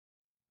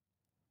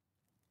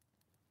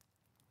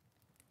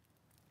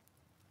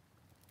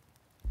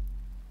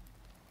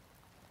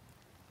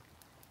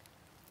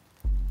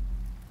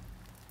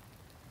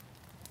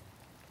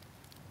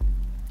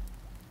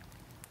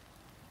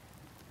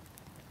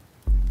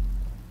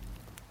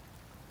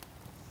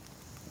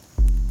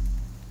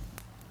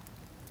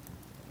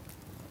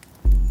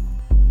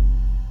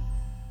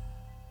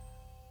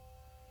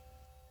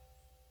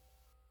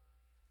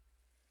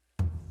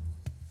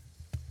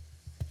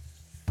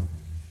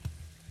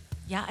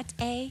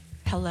Ya'ate,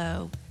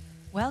 hello.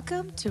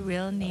 Welcome to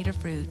Real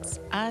Native Roots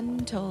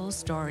Untold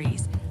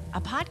Stories,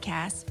 a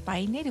podcast by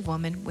a Native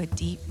woman with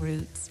deep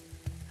roots.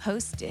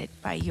 Hosted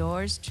by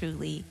yours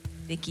truly,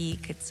 Vicky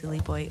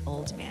Katsuliboy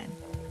Oldman.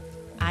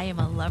 I am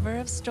a lover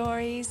of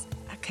stories,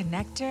 a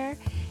connector,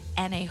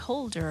 and a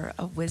holder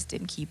of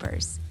wisdom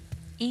keepers.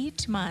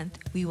 Each month,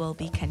 we will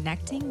be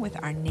connecting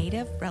with our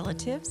Native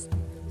relatives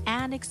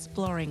and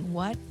exploring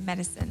what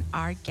medicine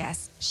our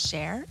guests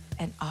share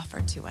and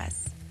offer to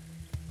us.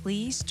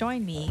 Please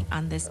join me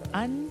on this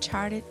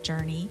uncharted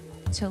journey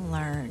to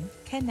learn,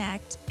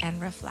 connect,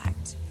 and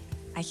reflect.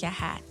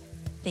 Ayahat.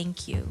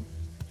 Thank you.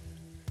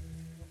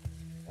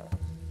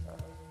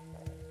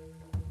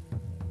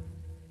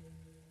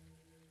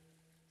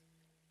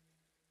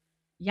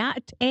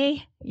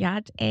 Yate.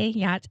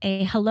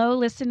 Hello,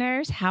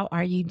 listeners. How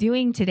are you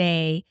doing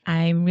today?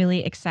 I'm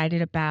really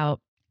excited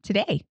about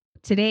today.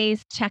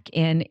 Today's check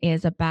in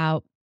is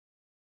about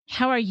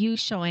how are you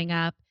showing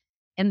up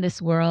in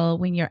this world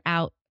when you're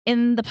out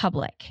in the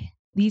public?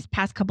 These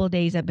past couple of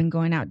days, I've been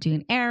going out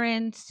doing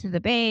errands to the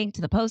bank,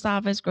 to the post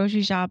office,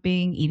 grocery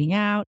shopping, eating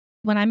out.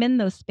 When I'm in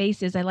those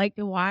spaces, I like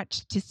to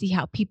watch to see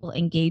how people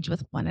engage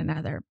with one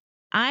another.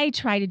 I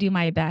try to do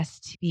my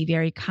best to be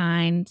very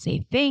kind,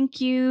 say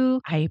thank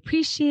you, I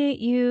appreciate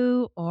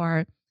you,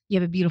 or you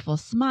have a beautiful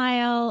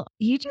smile.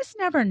 You just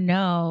never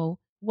know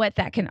what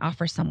that can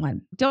offer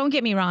someone. Don't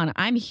get me wrong,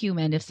 I'm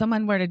human. If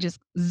someone were to just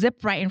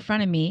zip right in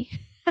front of me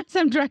as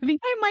I'm driving,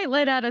 I might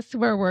let out a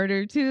swear word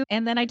or two.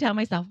 And then I tell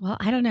myself, well,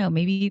 I don't know,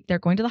 maybe they're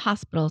going to the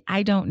hospital.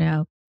 I don't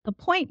know. The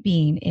point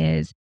being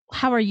is,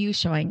 how are you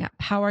showing up?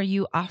 How are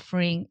you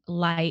offering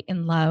light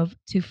and love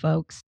to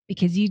folks?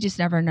 Because you just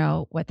never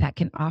know what that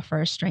can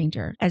offer a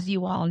stranger. As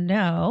you all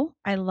know,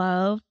 I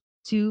love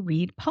to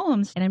read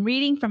poems, and I'm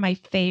reading from my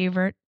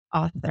favorite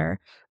author,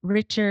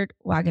 Richard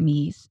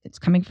Wagamese. It's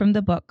coming from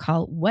the book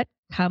called What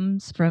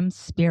Comes from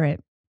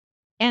Spirit.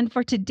 And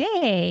for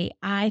today,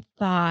 I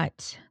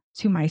thought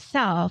to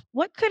myself,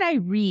 what could I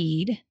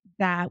read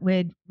that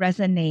would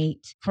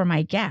resonate for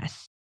my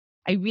guests?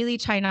 I really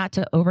try not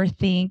to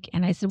overthink.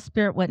 And I said,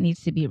 Spirit, what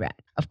needs to be read?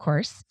 Of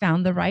course,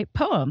 found the right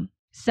poem.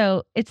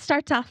 So it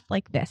starts off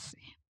like this.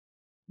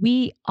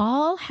 We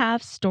all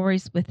have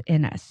stories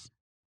within us.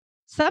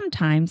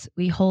 Sometimes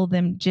we hold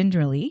them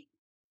gingerly,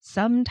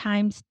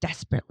 sometimes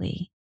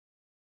desperately,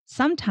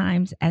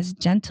 sometimes as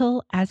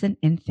gentle as an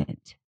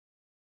infant.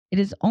 It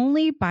is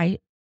only by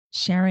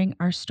sharing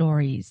our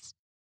stories,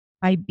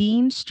 by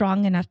being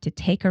strong enough to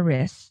take a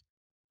risk,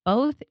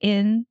 both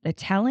in the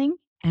telling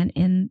and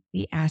in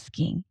the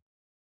asking,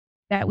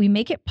 that we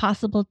make it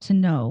possible to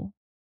know,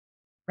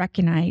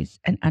 recognize,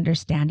 and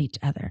understand each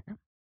other.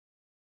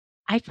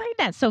 I find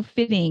that so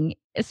fitting,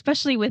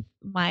 especially with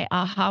my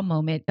aha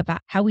moment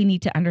about how we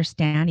need to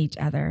understand each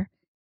other.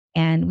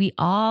 And we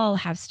all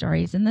have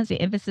stories. And that's the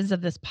emphasis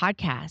of this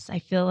podcast. I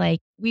feel like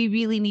we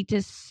really need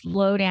to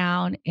slow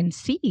down and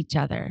see each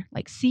other,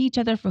 like see each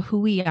other for who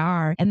we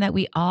are, and that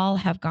we all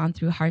have gone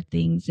through hard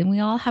things and we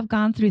all have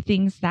gone through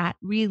things that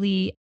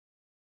really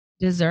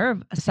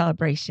deserve a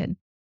celebration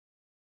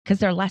because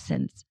they're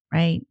lessons,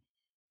 right?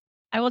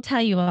 I will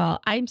tell you all,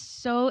 I'm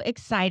so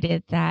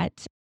excited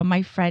that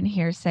my friend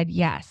here said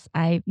yes.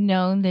 I've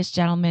known this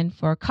gentleman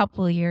for a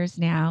couple of years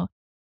now.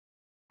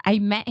 I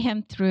met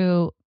him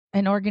through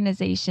an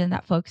organization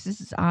that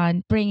focuses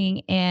on bringing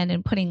in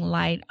and putting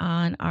light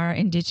on our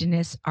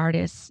Indigenous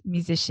artists,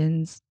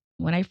 musicians.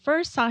 When I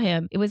first saw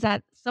him, it was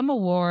at some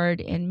award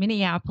in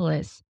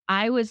Minneapolis.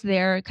 I was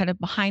there kind of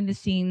behind the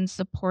scenes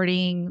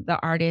supporting the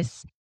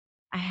artists.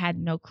 I had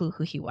no clue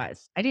who he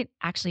was. I didn't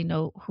actually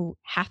know who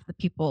half the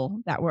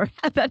people that were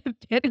at that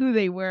event, who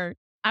they were.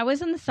 I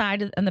was on the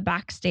side on the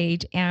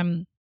backstage,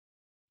 and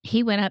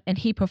he went up and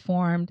he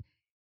performed.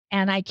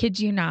 And I kid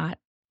you not,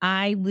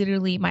 I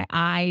literally, my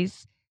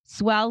eyes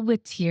swelled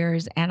with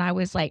tears and I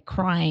was like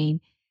crying.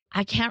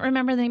 I can't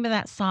remember the name of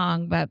that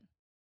song, but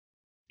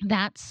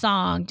that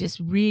song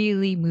just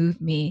really moved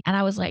me. And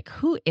I was like,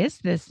 who is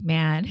this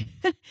man?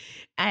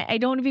 I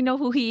don't even know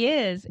who he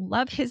is.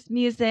 Love his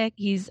music.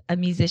 He's a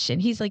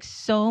musician. He's like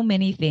so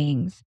many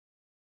things.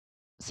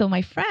 So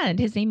my friend,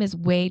 his name is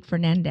Wade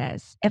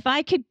Fernandez. If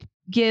I could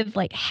give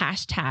like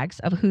hashtags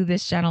of who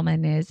this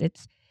gentleman is,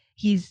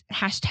 he's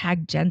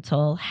hashtag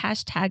gentle,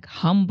 hashtag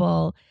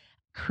humble,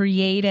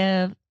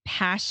 creative,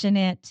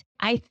 passionate.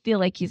 I feel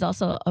like he's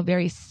also a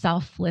very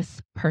selfless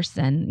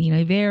person,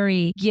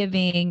 very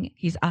giving.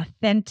 He's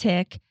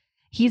authentic.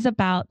 He's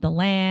about the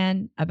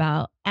land,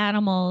 about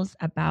animals,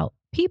 about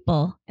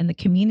people in the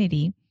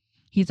community.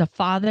 He's a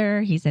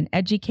father, he's an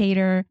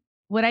educator.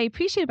 What I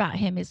appreciate about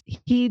him is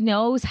he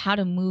knows how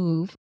to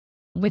move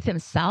with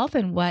himself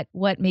and what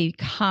may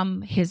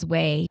come his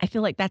way. I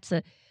feel like that's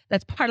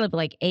part of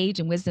like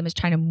age and wisdom, is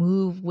trying to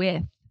move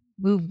with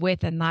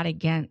and not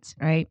against,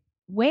 right?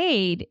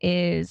 Wade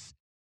is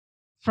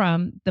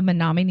from the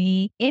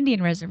Menominee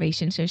Indian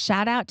Reservation. So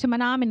shout out to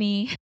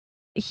Menominee.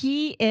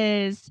 He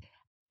is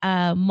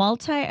a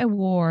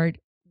multi-award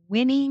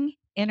winning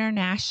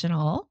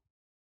international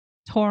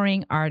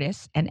touring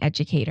artist and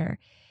educator.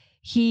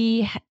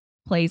 He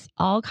plays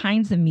all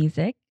kinds of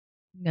music,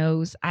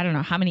 knows I don't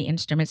know how many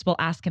instruments. We'll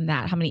ask him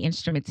that, how many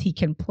instruments he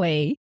can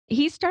play.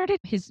 He started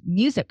his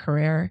music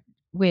career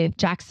with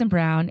Jackson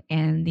Brown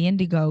and the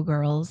Indigo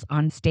Girls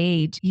on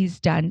stage. He's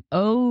done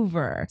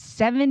over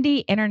 70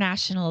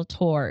 international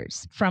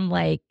tours from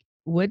like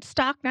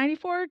Woodstock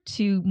 94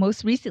 to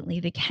most recently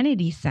the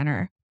Kennedy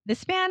Center.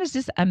 This man is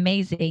just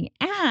amazing.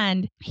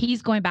 And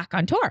he's going back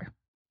on tour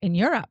in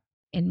Europe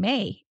in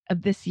May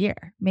of this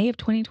year, May of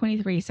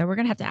 2023. So we're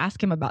going to have to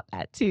ask him about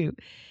that too.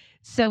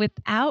 So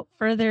without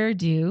further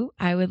ado,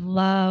 I would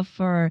love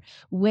for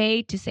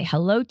Wade to say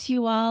hello to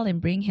you all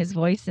and bring his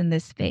voice in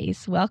this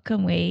space.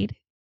 Welcome, Wade.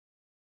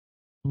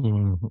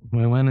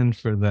 I went in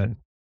for that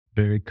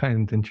very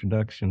kind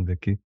introduction,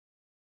 Vicky.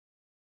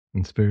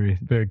 It's very,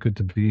 very good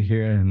to be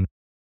here. And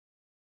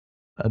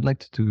I'd like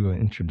to do an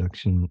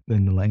introduction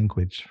in the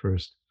language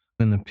first.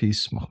 In the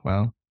piece,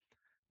 Mahwao,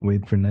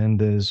 Wade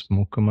Fernandez,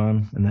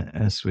 Mokaman, and the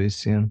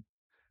Aswasian,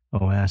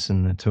 Oas,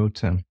 and the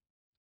Totem.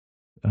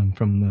 I'm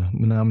from the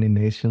Menominee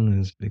Nation,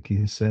 as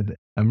Vicky said.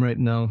 I'm right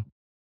now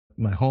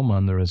my home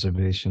on the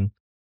reservation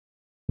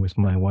with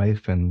my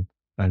wife and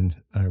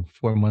our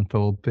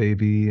 4-month-old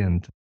baby,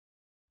 and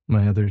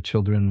my other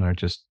children are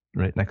just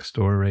right next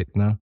door right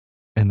now,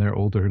 and they're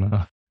older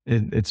now.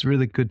 It's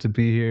really good to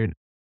be here.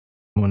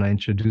 When I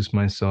introduced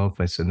myself,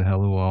 I said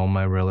hello all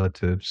my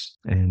relatives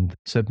and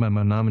said my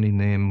Menominee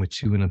name,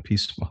 which you in a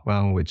piece,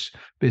 which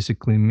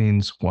basically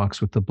means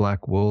walks with the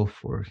black wolf,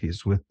 or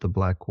he's with the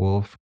black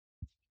wolf.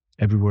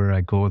 Everywhere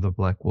I go, the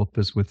black wolf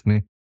is with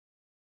me.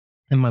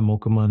 And my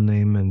Mokamon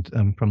name, and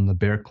I'm from the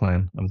Bear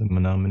Clan of the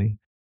Menominee.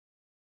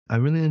 I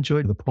really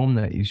enjoyed the poem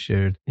that you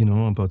shared,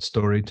 about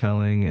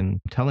storytelling and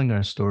telling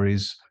our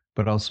stories,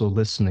 but also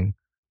listening,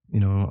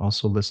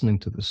 also listening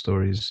to the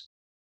stories,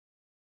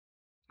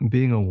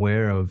 being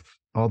aware of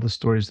all the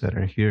stories that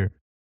are here.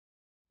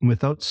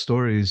 Without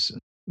stories,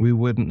 we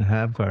wouldn't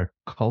have our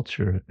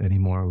culture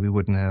anymore. We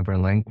wouldn't have our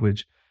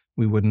language.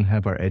 We wouldn't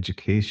have our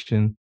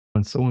education.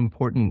 It's so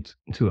important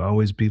to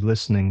always be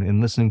listening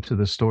and listening to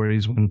the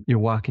stories when you're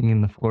walking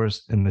in the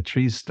forest and the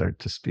trees start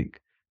to speak.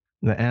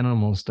 The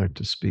animals start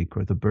to speak,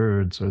 or the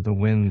birds, or the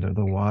wind, or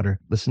the water.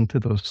 Listen to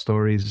those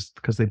stories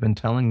because they've been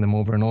telling them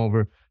over and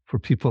over for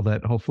people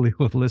that hopefully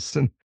will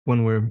listen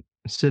when we're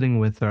sitting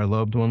with our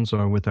loved ones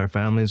or with our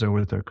families or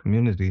with our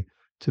community,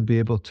 to be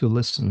able to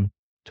listen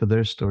to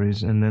their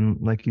stories. And then,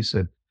 like you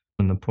said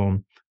in the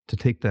poem, to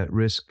take that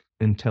risk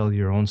and tell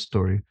your own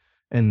story.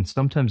 And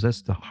sometimes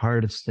that's the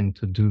hardest thing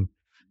to do,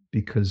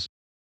 because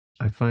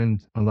I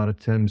find a lot of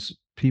times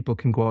people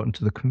can go out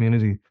into the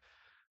community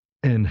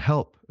and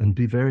help and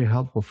be very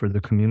helpful for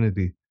the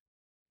community.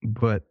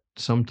 But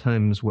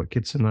sometimes what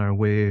gets in our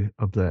way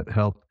of that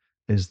help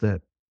is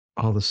that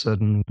all of a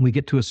sudden we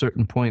get to a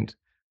certain point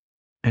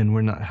and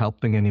we're not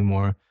helping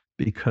anymore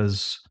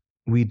because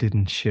we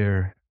didn't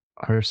share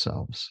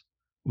ourselves.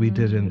 We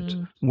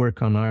didn't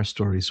work on our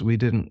stories. We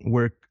didn't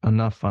work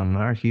enough on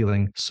our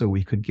healing so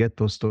we could get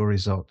those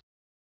stories out.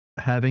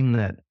 Having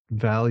that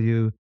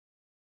value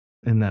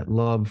and that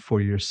love for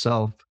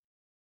yourself,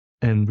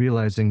 and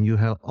realizing you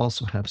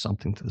also have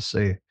something to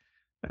say.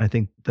 I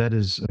think that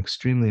is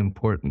extremely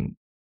important.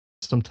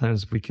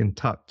 Sometimes we can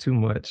talk too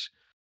much.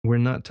 We're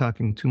not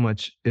talking too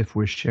much if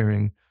we're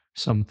sharing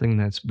something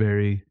that's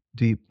very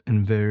deep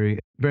and very,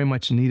 very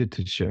much needed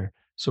to share,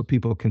 so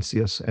people can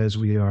see us as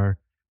we are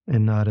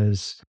and not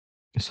as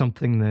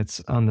something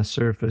that's on the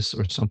surface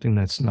or something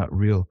that's not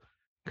real.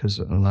 Because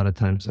a lot of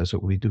times that's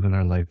what we do in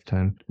our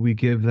lifetime. We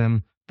give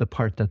them the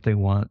part that they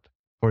want,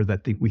 or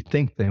that we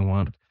think they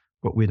want,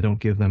 but we don't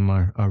give them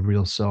our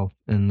real self.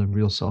 And the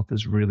real self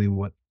is really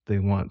what they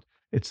want.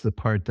 It's the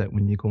part that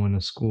when you go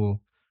into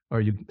school,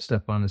 or you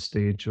step on a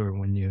stage, or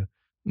when you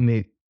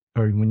meet,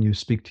 or when you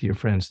speak to your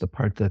friends, the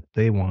part that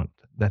they want,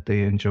 that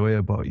they enjoy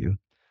about you.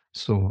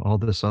 So all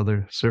this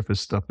other surface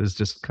stuff is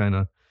just kind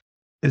of,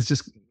 it's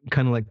just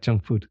kind of like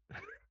junk food.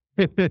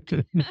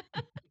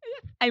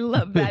 I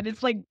love that.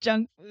 It's like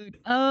junk food.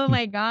 Oh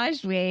my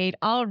gosh, Wade,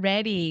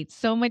 already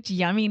so much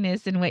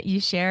yumminess in what you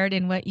shared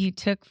and what you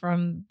took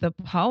from the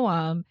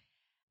poem.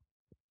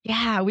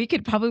 Yeah, we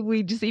could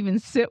probably just even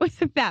sit with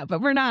that,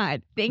 but we're not.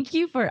 Thank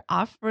you for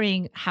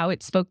offering how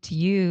it spoke to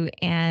you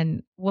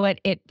and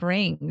what it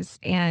brings.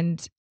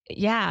 And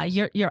yeah,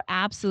 you're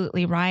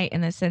absolutely right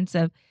in the sense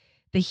of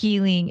the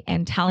healing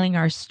and telling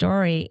our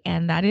story,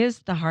 and that is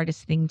the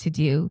hardest thing to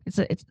do.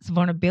 It's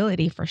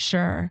vulnerability for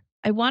sure.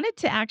 I wanted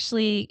to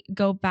actually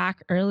go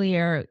back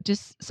earlier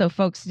just so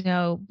folks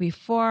know,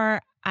 before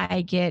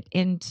I get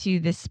into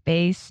the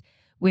space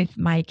with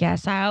my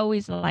guests, I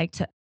always like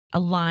to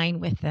align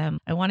with them.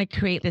 I want to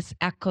create this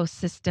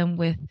ecosystem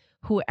with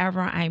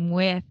whoever I'm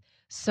with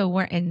so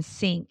we're in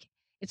sync.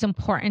 It's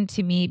important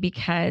to me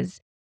because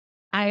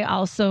I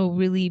also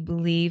really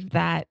believe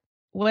that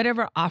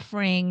whatever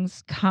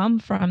offerings come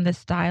from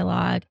this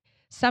dialogue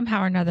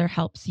somehow or another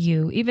helps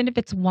you, even if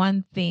it's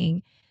one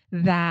thing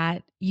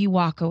that you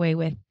walk away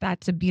with.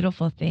 That's a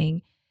beautiful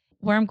thing.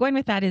 Where I'm going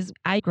with that is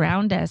I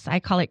ground us. I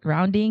call it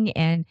grounding,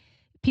 and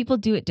people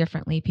do it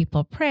differently.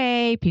 People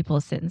pray,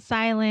 people sit in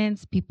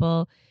silence,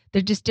 people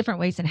They're just different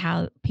ways in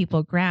how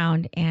people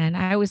ground. And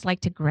I always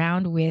like to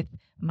ground with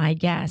my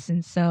guests.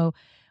 And so,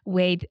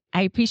 Wade,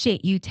 I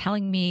appreciate you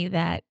telling me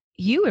that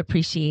you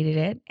appreciated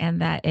it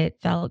and that it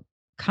felt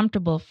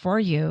comfortable for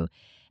you.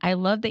 I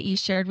love that you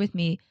shared with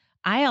me.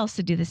 I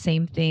also do the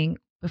same thing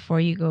before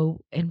you go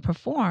and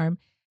perform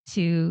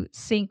to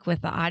sync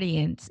with the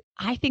audience.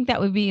 I think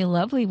that would be a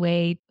lovely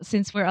way,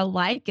 since we're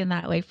alike in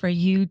that way, for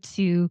you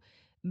to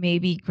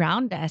maybe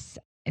ground us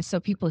and so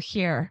people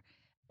hear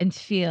and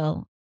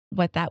feel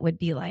what that would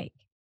be like.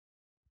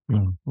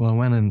 Well, I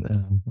went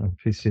and I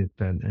appreciate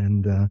that,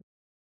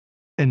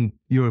 and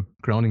your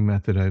grounding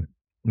method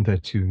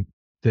that you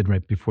did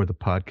right before the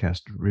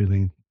podcast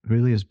really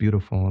is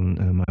beautiful.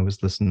 And I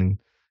was listening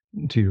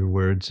to your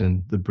words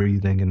and the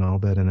breathing and all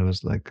that, and I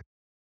was like,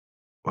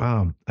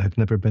 wow, I've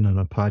never been on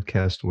a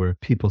podcast where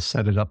people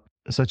set it up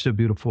in such a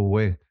beautiful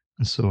way.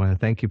 So I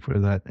thank you for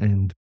that.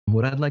 And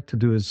what I'd like to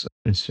do is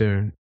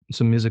share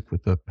some music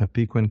with the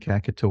Papiquan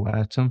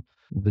Kakatoatum.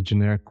 The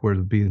generic word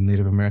would be the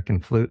Native American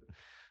flute.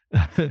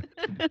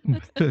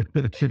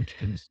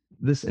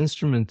 This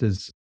instrument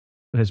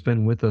has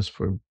been with us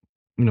for,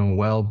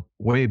 well,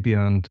 way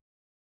beyond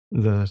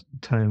the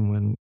time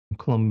when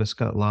Columbus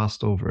got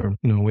lost over,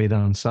 way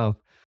down south.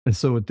 And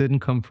so it didn't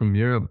come from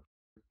Europe.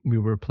 We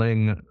were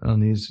playing on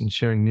these and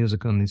sharing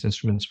music on these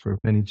instruments for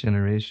many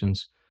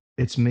generations.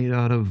 It's made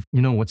out of,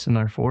 what's in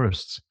our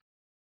forests.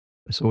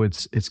 So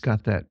it's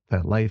got that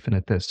life in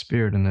it, that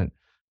spirit in it.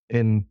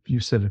 And you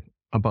said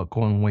about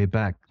going way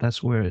back.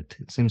 That's where it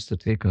seems to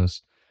take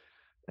us.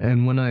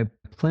 And when I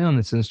play on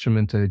this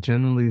instrument, I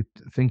generally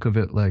think of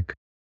it like,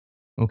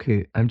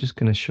 okay, I'm just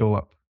going to show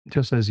up.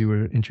 Just as you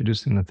were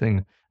introducing the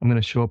thing, I'm going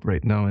to show up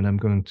right now and I'm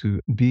going to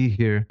be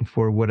here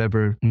for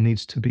whatever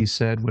needs to be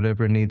said,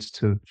 whatever needs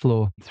to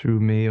flow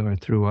through me or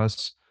through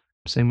us.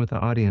 Same with the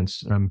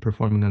audience. I'm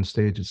performing on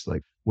stage. It's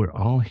like we're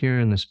all here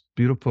in this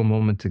beautiful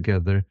moment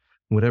together.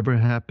 Whatever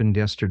happened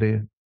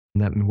yesterday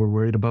that we're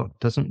worried about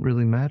doesn't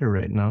really matter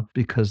right now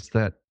because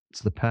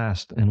that's the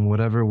past. And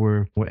whatever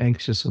we're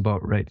anxious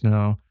about right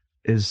now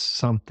is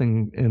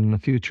something in the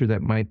future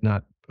that might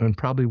not and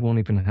probably won't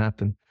even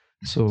happen.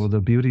 So the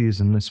beauty is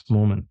in this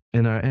moment,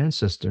 and our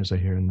ancestors are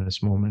here in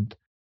this moment.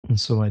 And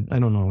so I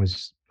don't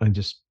always, I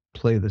just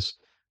play this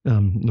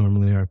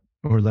normally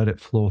or let it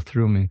flow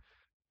through me.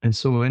 And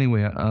so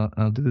anyway,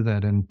 I'll do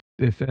that. And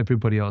if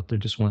everybody out there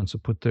just wants to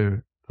put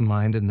their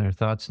mind and their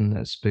thoughts in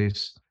that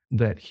space,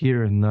 that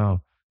here and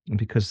now,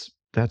 because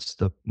that's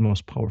the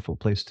most powerful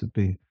place to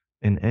be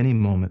in any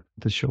moment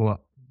to show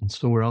up. And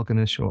so we're all going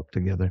to show up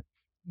together,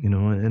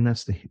 and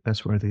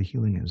that's where the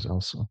healing is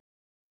also.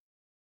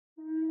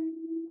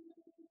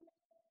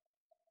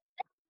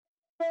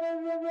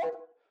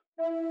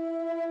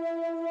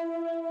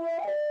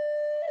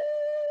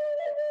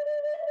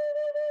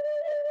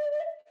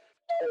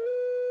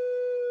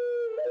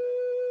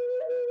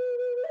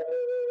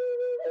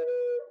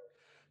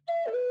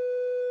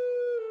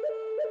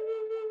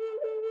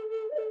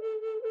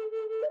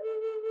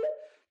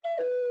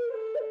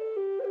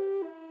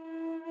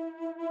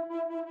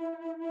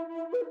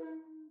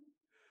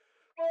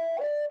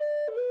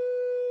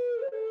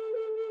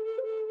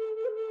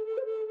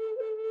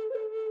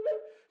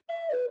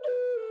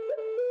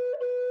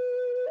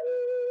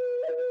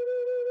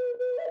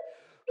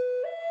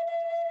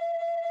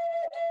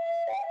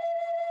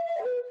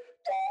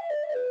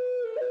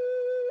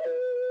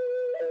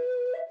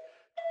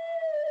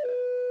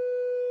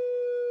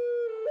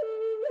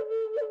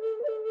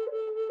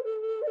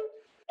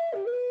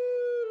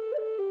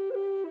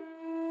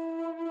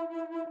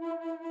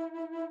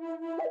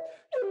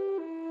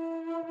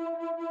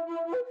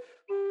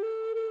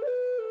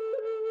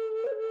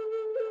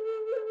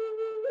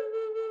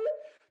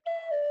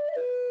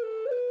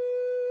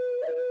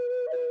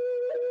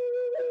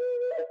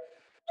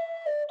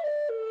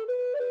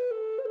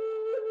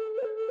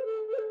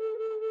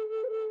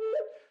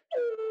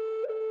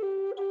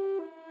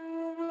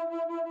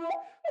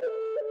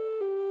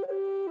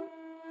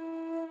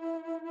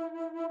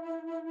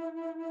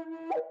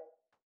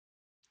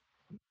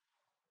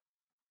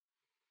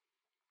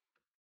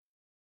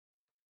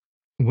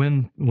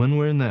 When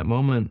we're in that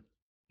moment,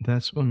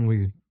 that's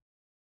when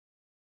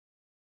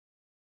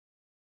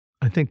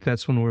I think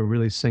that's when we're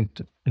really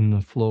synced in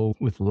the flow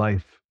with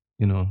life,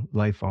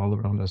 life all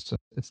around us.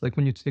 It's like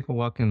when you take a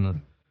walk in the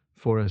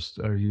forest,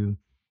 are you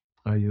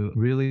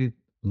really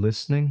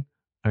listening?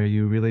 Are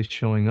you really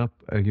showing up?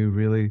 Are you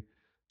really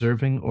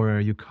observing, or are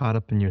you caught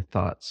up in your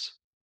thoughts?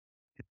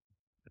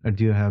 Or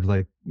do you have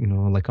like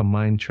a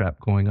mind trap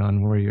going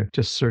on where you're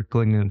just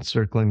circling and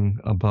circling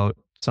about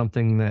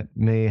something that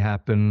may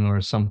happen or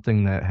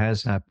something that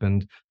has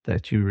happened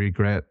that you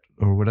regret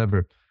or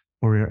whatever?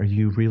 Or are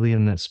you really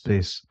in that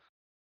space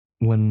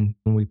when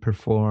we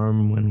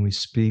perform, when we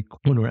speak,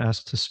 when we're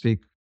asked to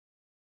speak?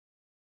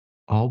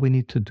 All we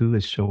need to do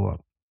is show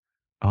up.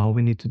 All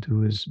we need to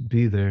do is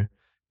be there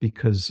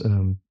because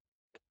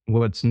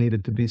what's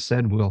needed to be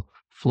said will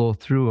flow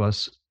through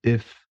us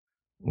if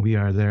we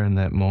are there in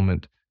that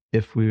moment,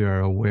 if we are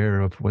aware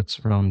of what's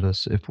around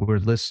us, if we're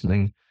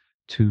listening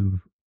to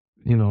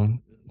you know,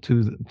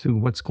 to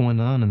what's going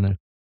on in there.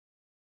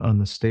 On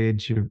the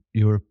stage,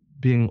 you're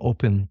being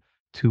open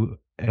to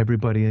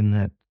everybody in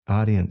that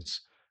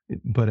audience,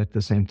 but at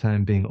the same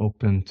time being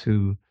open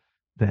to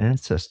the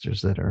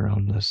ancestors that are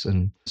around us.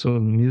 And so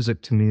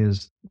music to me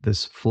is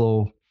this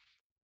flow,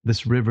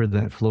 this river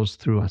that flows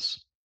through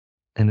us.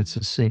 And it's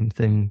the same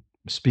thing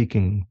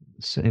speaking,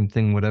 same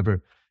thing,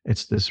 whatever.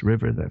 It's this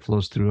river that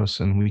flows through us,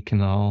 and we can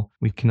all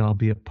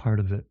be a part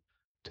of it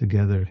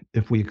together.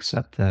 If we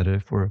accept that,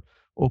 if we're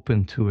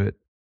open to it,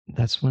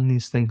 that's when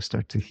these things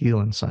start to heal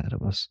inside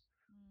of us.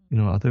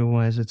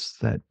 Otherwise it's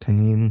that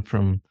pain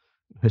from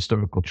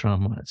historical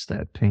trauma. It's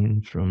that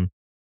pain from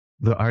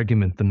the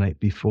argument the night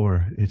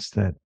before. It's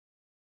that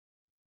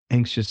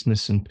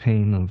anxiousness and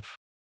pain of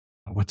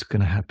what's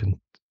going to happen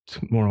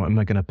tomorrow. Am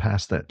I going to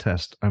pass that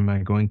test? Am I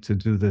going to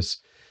do this?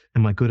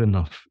 Am I good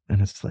enough?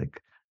 And it's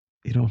like,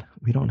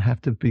 we don't have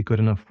to be good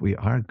enough. We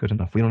are good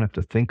enough. We don't have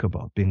to think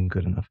about being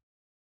good enough.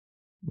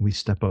 We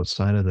step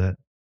outside of that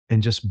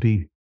and just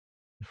be.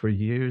 For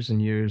years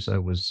and years, I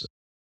was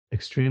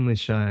extremely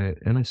shy,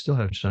 and I still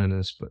have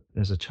shyness, but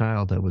as a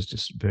child, I was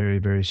just very,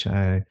 very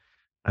shy.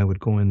 I would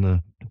go in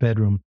the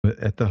bedroom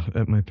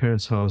at my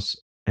parents' house,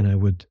 and I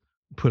would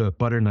put a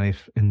butter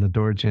knife in the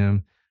door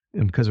jamb,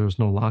 and because there was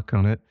no lock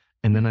on it,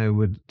 and then I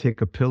would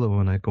take a pillow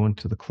and I'd go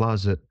into the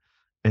closet,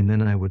 and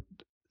then I would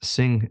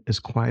sing as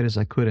quiet as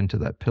I could into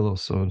that pillow,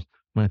 so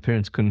my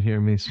parents couldn't hear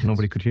me, so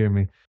nobody could hear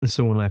me. And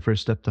so when I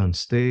first stepped on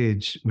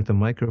stage with a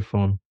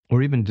microphone,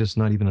 or even just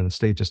not even on the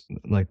stage, just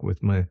like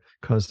with my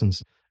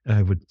cousins,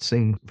 I would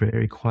sing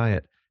very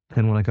quiet.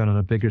 And when I got on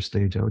a bigger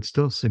stage, I would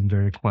still sing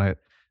very quiet.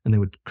 And they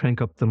would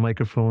crank up the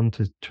microphone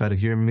to try to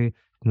hear me. And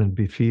there'd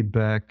be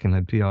feedback, and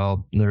I'd be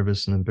all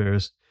nervous and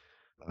embarrassed.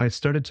 I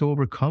started to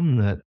overcome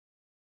that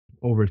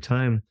over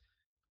time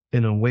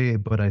in a way,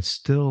 but I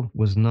still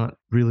was not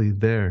really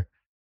there.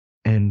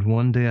 And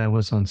one day I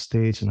was on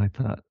stage and I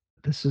thought,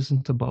 this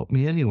isn't about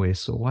me anyway.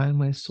 So why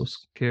am I so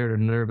scared or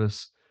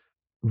nervous?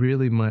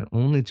 Really, my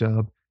only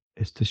job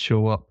is to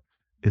show up,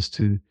 is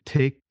to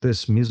take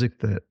this music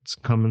that's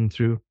coming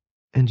through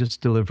and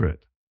just deliver it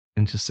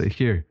and just say,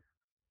 here,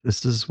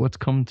 this is what's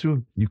coming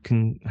through. You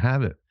can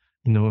have it,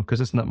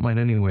 because it's not mine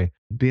anyway.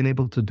 Being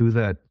able to do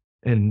that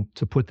and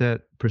to put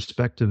that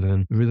perspective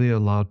in really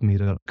allowed me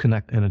to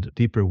connect in a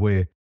deeper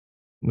way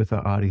with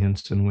the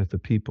audience and with the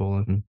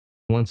people. And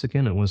once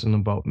again, it wasn't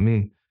about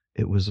me.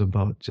 It was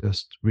about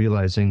just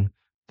realizing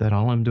that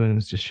all I'm doing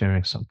is just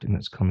sharing something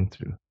that's coming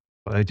through.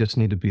 I just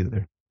need to be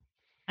there.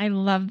 I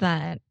love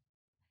that.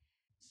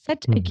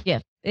 Such a Mm.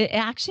 gift. It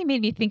actually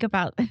made me think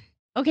about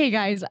okay,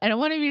 guys, I don't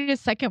want to read a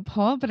second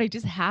poem, but I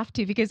just have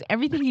to because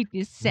everything you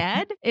just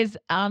said is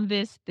on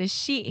this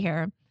sheet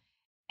here.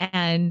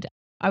 And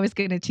I was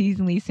going to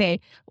teasingly say,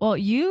 well,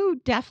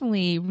 you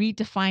definitely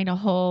redefined a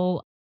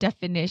whole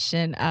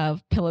definition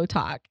of pillow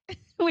talk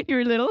when you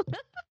were little.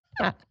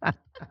 I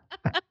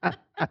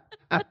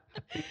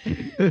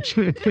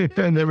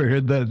never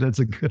heard that. That's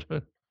a good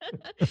one.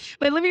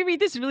 But let me read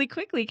this really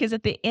quickly because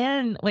at the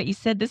end, what you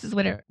said, this is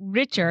what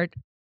Richard,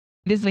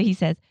 this is what he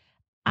says.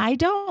 I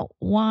don't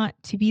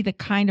want to be the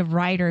kind of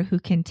writer who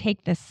can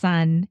take the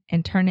sun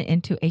and turn it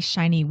into a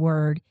shiny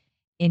word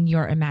in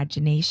your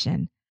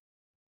imagination.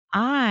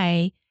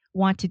 I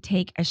want to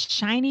take a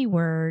shiny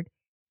word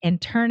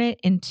and turn it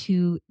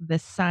into the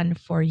sun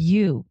for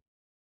you.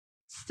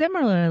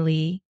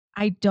 Similarly,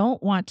 I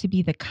don't want to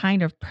be the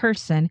kind of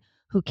person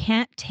who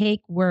can't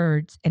take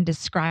words and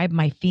describe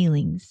my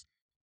feelings.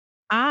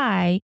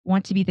 I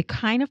want to be the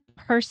kind of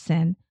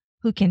person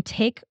who can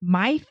take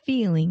my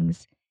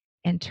feelings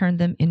and turn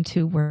them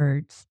into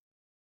words.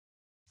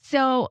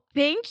 So,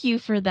 thank you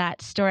for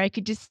that story. I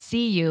could just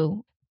see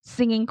you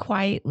singing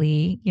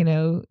quietly,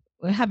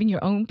 having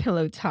your own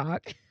pillow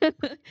talk.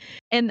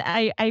 And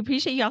I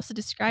appreciate you also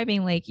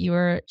describing like you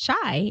were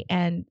shy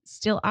and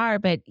still are,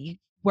 but you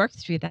worked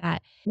through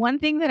that. One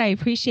thing that I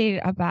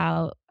appreciated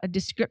about a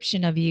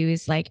description of you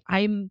is like,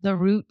 I'm the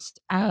roots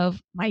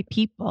of my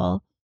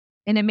people.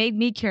 And it made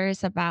me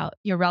curious about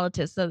your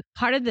relatives. So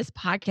part of this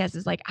podcast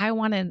is like, I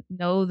want to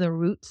know the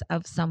roots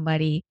of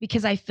somebody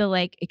because I feel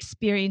like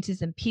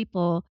experiences and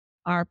people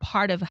are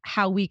part of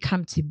how we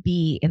come to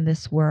be in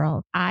this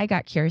world. I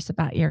got curious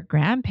about your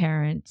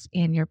grandparents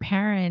and your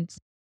parents.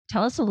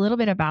 Tell us a little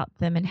bit about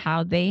them and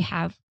how they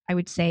have, I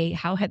would say,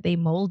 how had they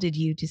molded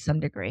you to some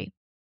degree?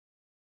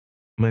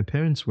 My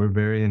parents were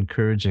very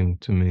encouraging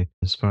to me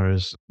as far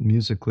as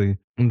musically.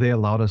 They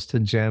allowed us to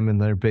jam in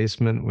their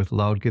basement with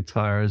loud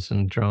guitars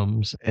and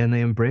drums, and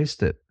they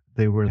embraced it.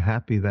 They were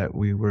happy that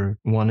we were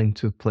wanting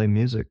to play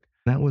music.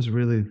 That was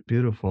really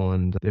beautiful.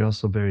 And they're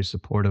also very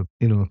supportive,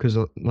 because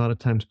a lot of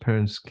times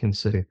parents can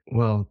say,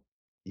 well,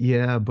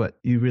 yeah, but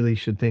you really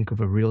should think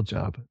of a real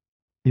job,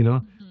 you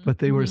know? Mhm, But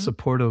they were mhm.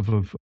 supportive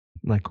of,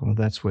 like, well,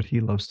 that's what he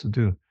loves to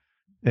do,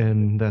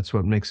 and that's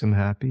what makes him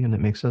happy, and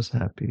it makes us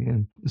happy.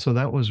 And so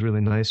that was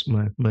really nice.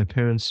 My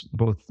parents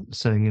both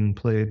sang and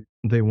played.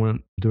 They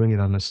weren't doing it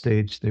on a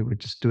stage, they would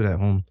just do it at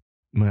home.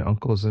 My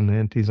uncles and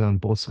aunties on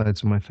both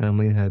sides of my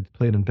family had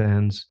played in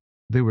bands.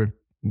 They were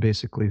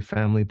basically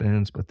family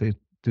bands, but they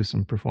do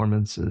some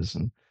performances,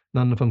 and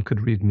none of them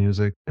could read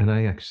music. And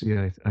I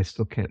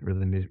still can't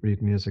really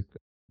read music,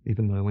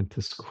 even though I went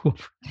to school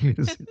for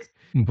music.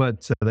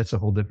 But that's a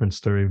whole different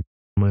story.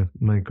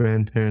 My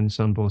grandparents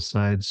on both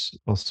sides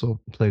also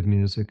played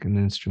music and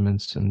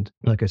instruments, and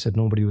like I said,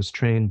 nobody was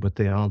trained, but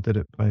they all did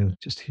it by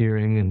just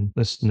hearing and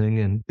listening.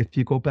 And if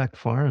you go back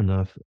far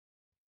enough,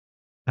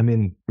 I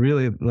mean,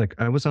 really, like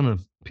I was on a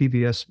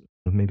PBS.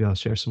 Maybe I'll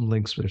share some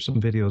links or some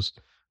videos.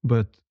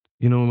 But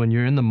when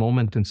you're in the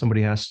moment and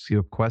somebody asks you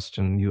a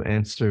question, you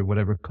answer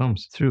whatever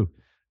comes through.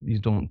 You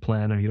don't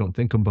plan or you don't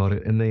think about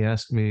it. And they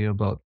asked me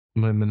about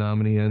my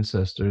Menominee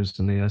ancestors,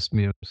 and they asked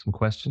me some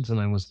questions, and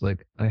I was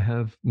like, I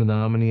have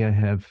Menominee, I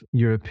have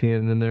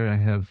European in there, I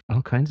have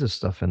all kinds of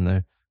stuff in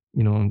there.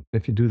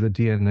 If you do the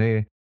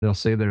DNA, they'll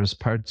say there's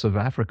parts of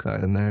Africa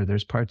in there,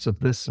 there's parts of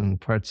this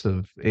and parts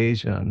of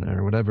Asia in there,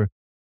 or whatever.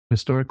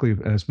 Historically,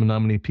 as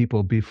Menominee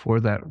people, before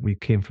that, we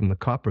came from the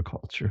copper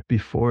culture.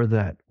 Before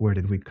that, where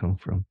did we come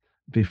from?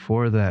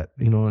 Before that,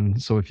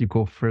 and so if you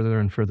go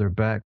further and further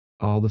back,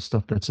 all the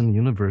stuff that's in the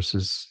universe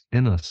is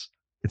in us.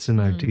 It's in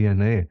our Mm,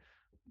 DNA.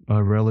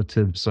 Our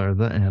relatives are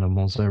the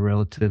animals. Our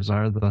relatives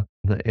are the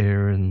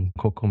air and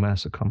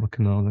Kokomasa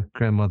Kamakano, the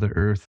grandmother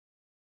earth.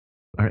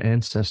 Our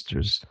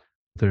ancestors,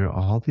 they're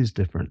all these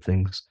different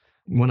things.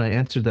 When I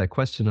answered that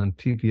question on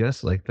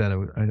PBS like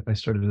that, I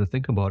started to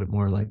think about it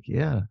more like,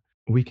 yeah,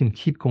 we can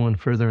keep going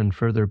further and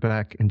further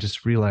back and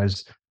just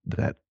realize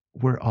that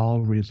we're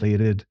all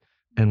related,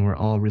 and we're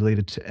all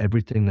related to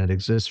everything that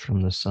exists,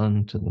 from the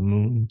sun to the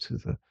moon to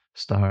the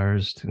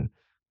stars to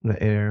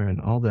the air and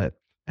all that.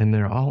 And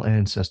they're all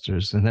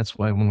ancestors. And that's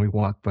why when we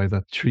walk by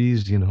the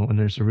trees, and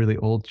there's a really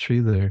old tree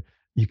there,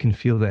 you can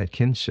feel that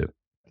kinship.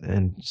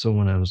 And so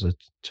when I was a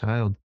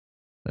child,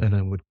 and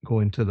I would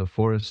go into the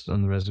forest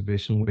on the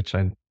reservation, which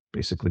I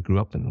basically grew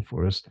up in the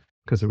forest,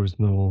 because there was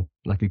no,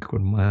 like, you could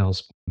go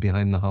miles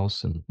behind the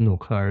house and no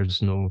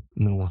cars, no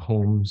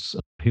homes,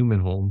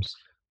 human homes.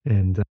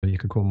 And you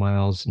could go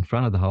miles in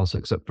front of the house,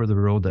 except for the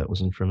road that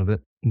was in front of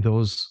it.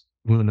 Those,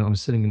 when I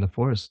was sitting in the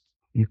forest,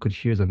 you could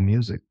hear the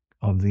music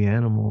of the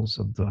animals,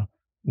 of the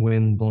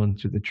wind blowing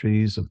through the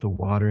trees, of the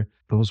water.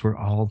 Those were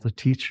all the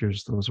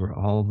teachers. Those were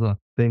all the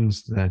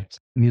things that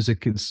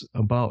music is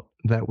about.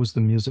 That was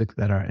the music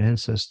that our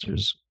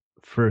ancestors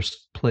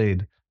first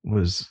played,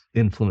 was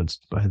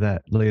influenced by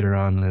that. Later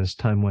on, as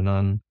time went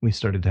on, we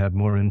started to have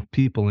more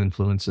people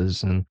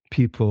influences, and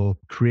people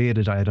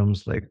created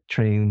items like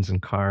trains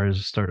and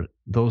cars.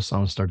 Those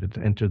sounds started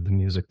to enter the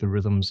music, the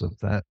rhythms of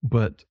that.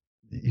 But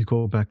you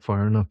go back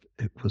far enough,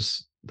 it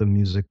was the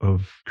music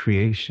of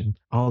creation,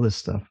 all this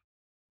stuff.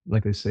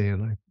 Like they say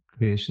in our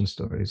creation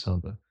stories, how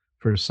the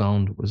first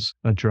sound was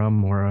a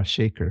drum or a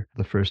shaker.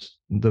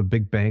 The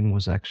Big Bang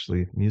was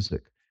actually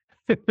music.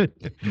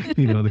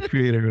 The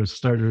creator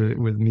started it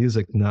with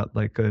music, not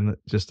like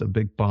just a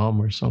big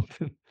bomb or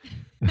something.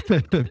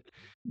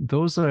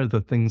 Those are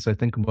the things I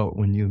think about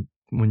when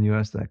you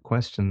ask that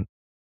question.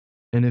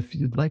 And if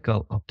you'd like,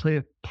 I'll play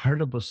a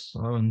part of a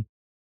song.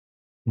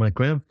 My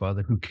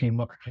grandfather, who came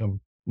up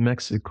from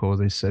Mexico,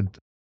 they said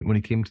when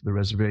he came to the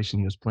reservation,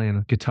 he was playing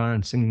a guitar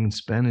and singing in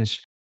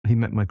Spanish. He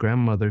met my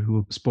grandmother,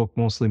 who spoke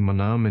mostly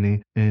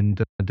Menominee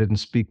and didn't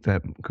speak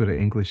that good at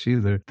English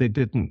either. They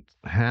didn't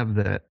have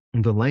the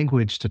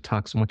language to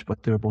talk so much,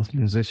 but they were both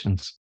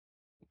musicians.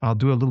 I'll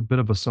do a little bit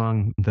of a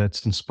song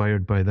that's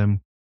inspired by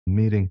them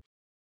meeting,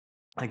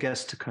 I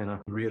guess, to kind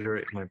of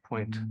reiterate my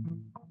point.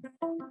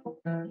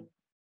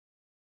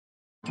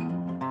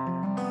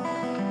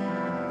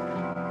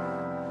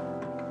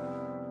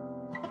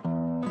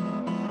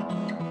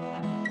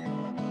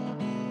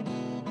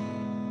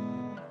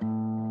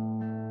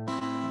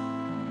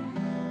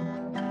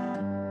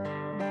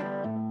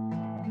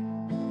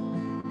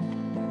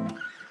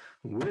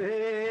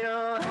 Way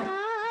on high,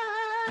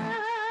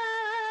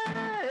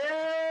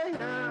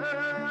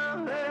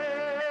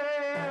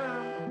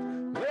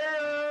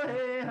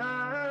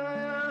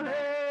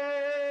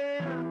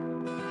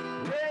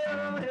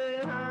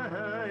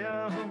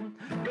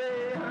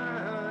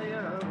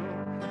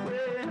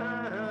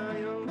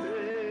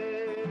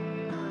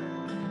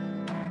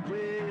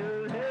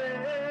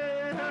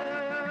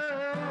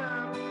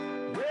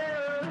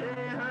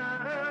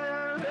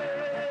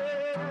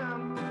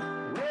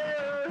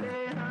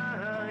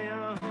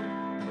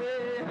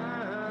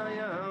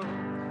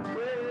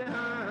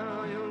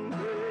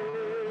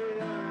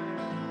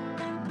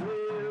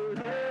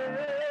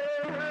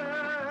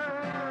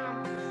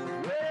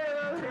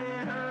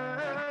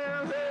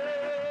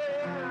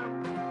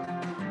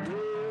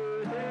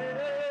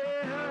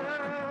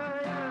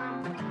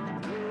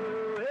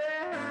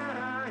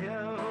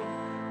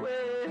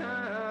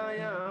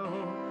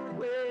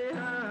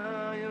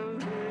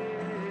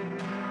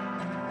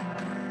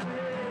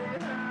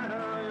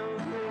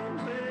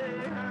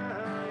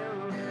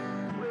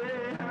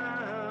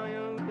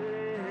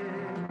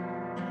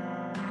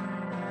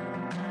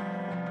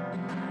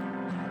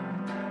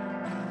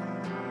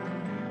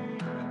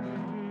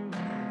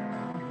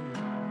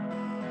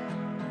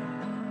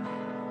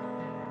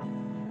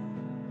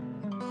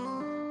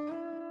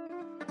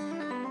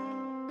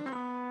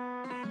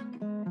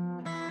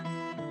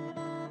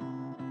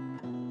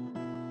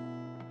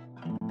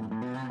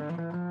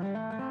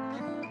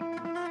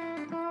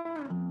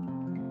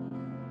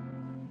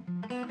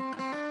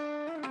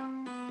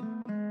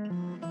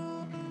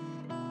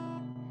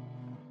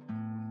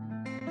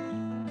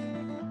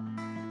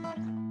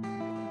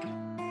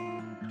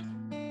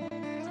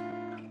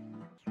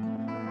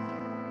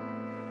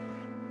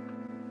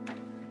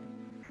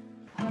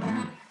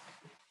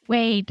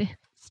 Wait,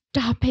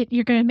 stop it.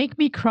 You're going to make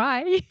me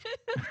cry.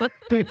 That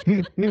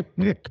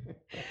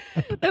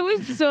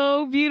was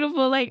so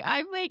beautiful.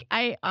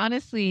 I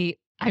honestly,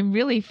 I'm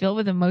really filled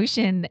with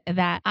emotion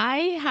that I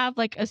have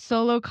like a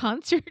solo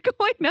concert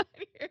going on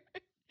here.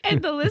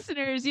 And the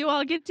listeners, you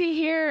get to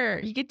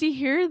hear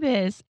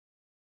this.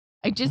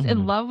 I just in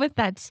Mm, love with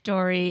that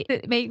story.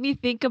 It made me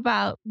think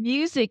about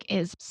music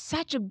is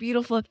such a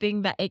beautiful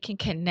thing that it can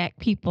connect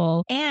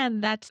people.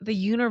 And that's the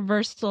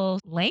universal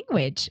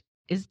language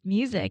is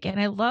music. And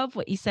I love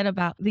what you said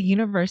about the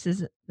universe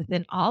is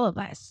within all of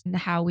us and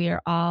how we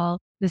are all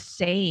the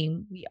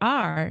same. We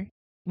are.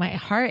 My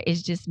heart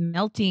is just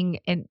melting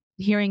and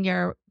hearing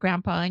your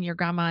grandpa and your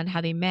grandma and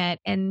how they met.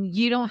 And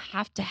you don't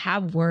have to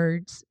have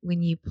words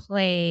when you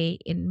play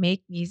and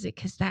make music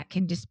because that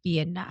can just be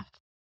enough.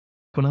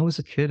 when I was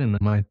a kid and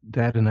my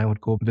dad and I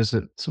would go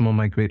visit some of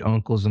my great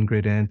uncles and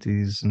great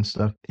aunties and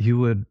stuff, you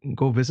would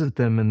go visit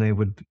them and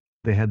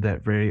they had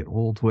that very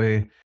old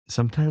way.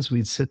 Sometimes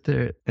we'd sit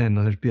there and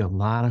there'd be a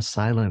lot of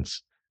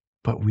silence,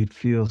 but we'd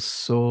feel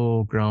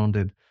so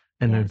grounded.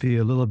 And there'd Yes. be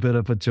a little bit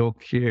of a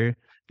joke here,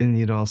 and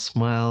you'd all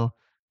smile,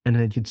 and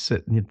then you'd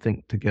sit and you'd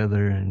think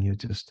together, and you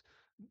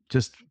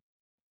just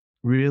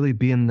really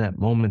be in that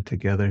moment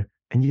together.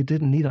 And you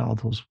didn't need all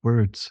those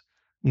words,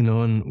 you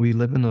know. And we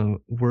live in a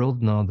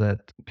world now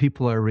that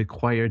people are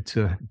required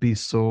to be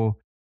so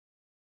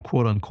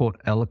quote unquote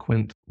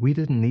eloquent. We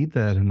didn't need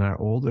that in our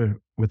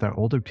older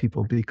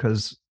people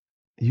because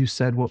you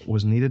said what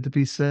was needed to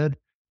be said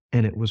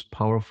and it was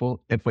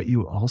powerful, but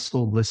you also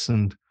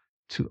listened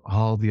to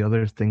all the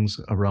other things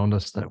around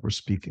us that were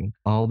speaking,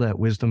 all that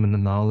wisdom and the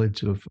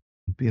knowledge of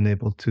being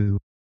able to.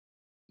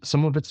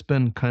 Some of it's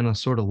been kind of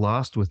sort of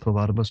lost with a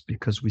lot of us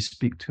because we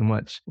speak too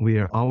much. We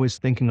are always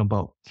thinking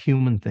about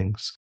human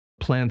things.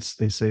 Plants,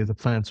 they say the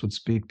plants would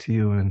speak to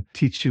you and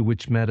teach you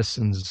which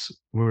medicines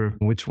were,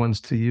 which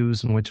ones to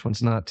use and which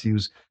ones not to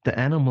use. The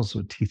animals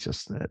would teach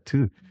us that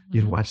too.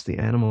 You'd Mhm. watch the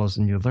animals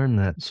and you learn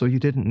that. So you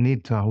didn't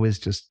need to always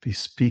just be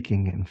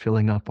speaking and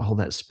filling up all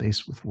that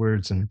space with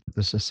words. And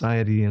the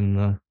society and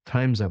the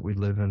times that we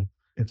live in,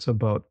 it's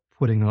about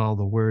putting all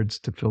the words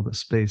to fill the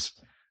space.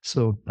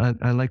 So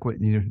I like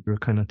what you're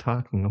kind of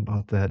talking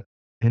about that.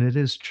 And it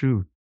is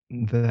true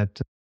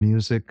that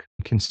music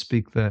can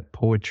speak that,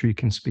 poetry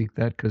can speak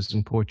that, because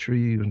in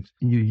poetry,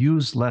 you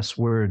use less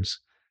words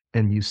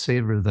and you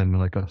savor them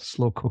like a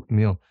slow cooked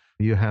meal.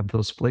 You have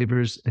those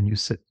flavors and you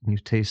sit and you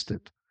taste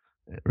it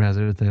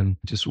rather than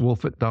just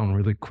wolf it down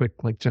really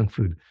quick like junk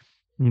food,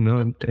 you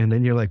know, and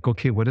then you're like,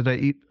 okay, what did I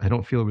eat? I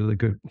don't feel really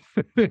good.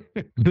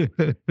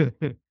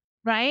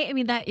 Right? I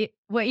mean,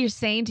 what you're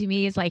saying to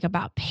me is like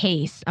about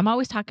pace. I'm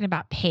always talking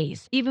about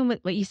pace. Even with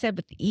what you said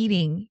with the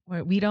eating,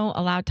 where we don't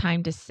allow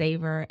time to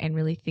savor and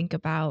really think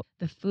about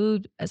the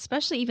food,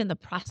 especially even the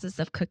process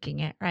of cooking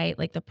it, right?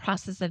 Like the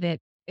process of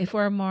it. If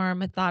we're more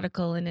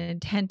methodical and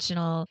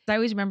intentional, I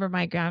always remember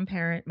my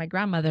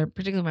grandmother,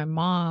 particularly my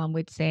mom,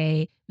 would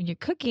say, when you're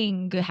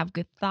cooking, have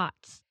good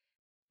thoughts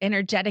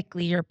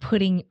energetically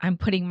I'm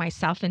putting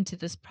myself into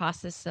this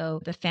process so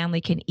the family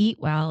can eat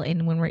well,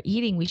 and when we're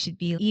eating we should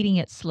be eating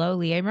it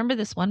slowly. I remember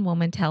this one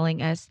woman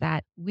telling us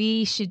that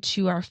we should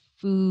chew our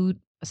food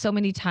so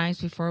many times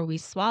before we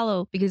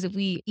swallow, because if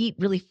we eat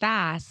really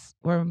fast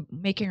we're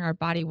making our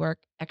body work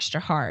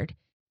extra hard,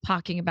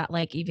 talking about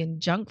like even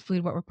junk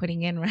food, what we're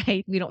putting in.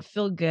 Right, we don't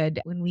feel good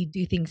when we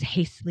do things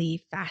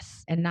hastily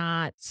fast and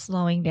not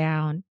slowing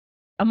down.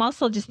 I'm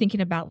also just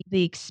thinking about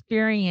the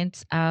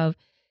experience of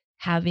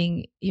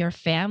having your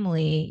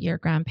family, your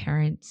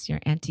grandparents, your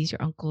aunties,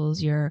 your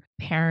uncles, your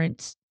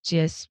parents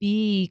just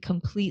be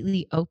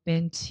completely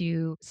open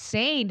to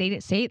saying, they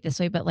didn't say it this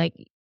way, but like,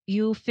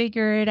 you'll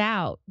figure it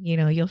out.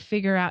 You'll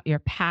figure out your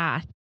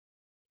path.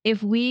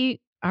 If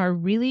we are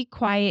really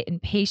quiet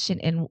and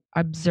patient and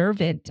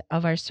observant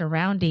of our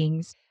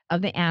surroundings,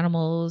 of the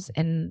animals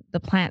and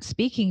the plants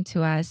speaking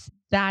to us,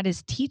 that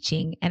is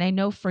teaching. And I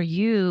know for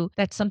you,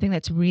 that's something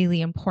that's really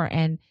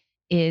important,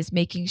 is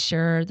making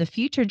sure the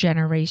future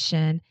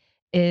generation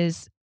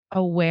is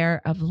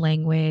aware of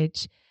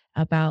language,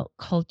 about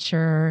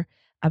culture,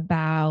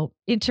 about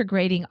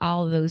integrating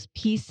all of those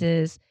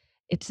pieces.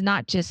 It's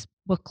not just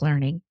book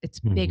learning, it's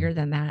Mhm. bigger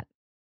than that.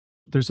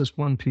 There's this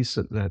one piece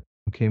that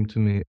came to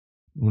me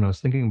when I was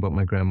thinking about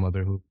my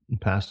grandmother who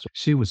passed.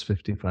 She was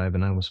 55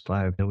 and I was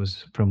 5. It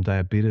was from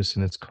diabetes,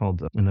 and it's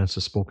called, and that's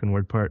a spoken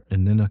word part.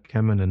 And Nina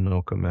Kemen and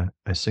Nokame.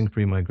 I Sing for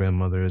You, My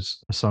Grandmother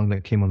is a song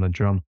that came on the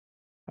drum.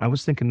 I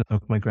was thinking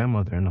of my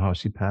grandmother and how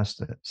she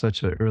passed at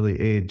such an early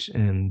age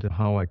and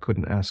how I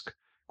couldn't ask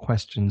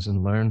questions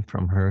and learn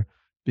from her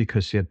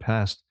because she had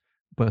passed.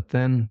 But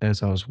then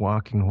as I was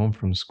walking home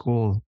from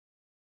school,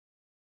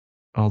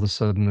 all of a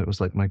sudden it was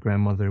like my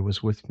grandmother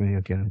was with me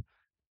again.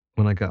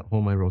 When I got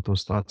home, I wrote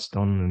those thoughts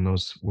down and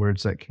those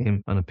words that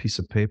came on a piece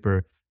of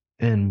paper.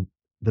 And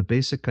the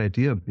basic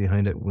idea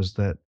behind it was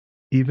that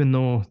even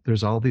though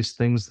there's all these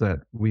things that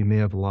we may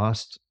have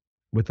lost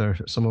with our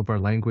some of our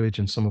language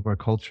and some of our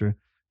culture,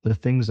 the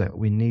things that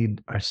we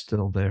need are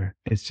still there.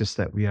 It's just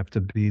that we have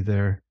to be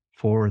there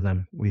for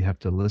them. We have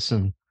to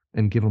listen.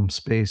 and give them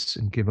space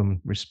and give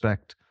them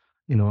respect.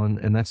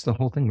 And that's the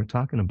whole thing we're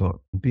talking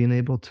about, being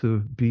able to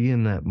be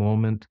in that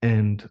moment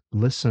and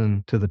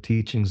listen to the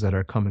teachings that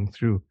are coming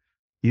through.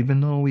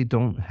 Even though we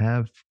don't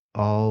have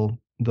all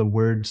the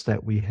words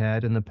that we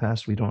had in the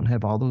past, we don't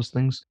have all those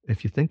things.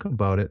 If you think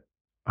about it,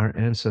 our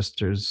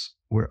ancestors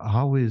were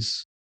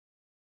always,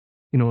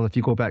 if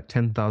you go back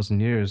 10,000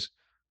 years,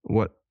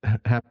 what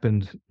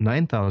happened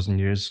 9,000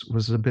 years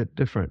was a bit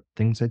different.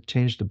 Things had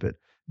changed a bit.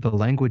 The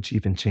language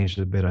even changed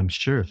a bit, I'm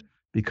sure,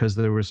 because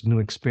there was new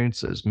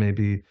experiences.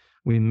 Maybe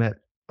we met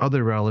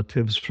other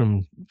relatives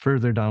from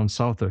further down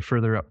south or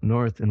further up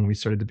north, and we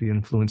started to be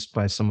influenced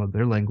by some of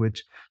their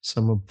language,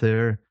 some of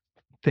their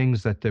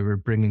things that they were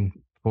bringing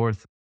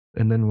forth.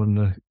 And then when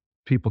the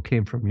people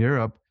came from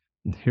Europe,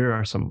 here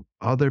are some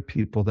other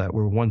people that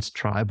were once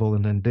tribal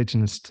and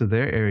indigenous to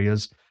their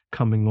areas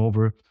coming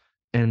over,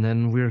 and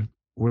then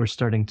we're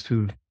starting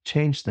to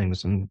change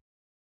things. And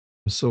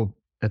so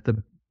at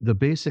the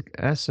basic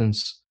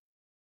essence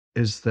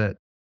is that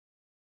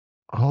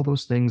all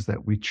those things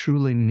that we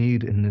truly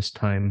need in this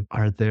time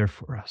are there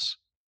for us.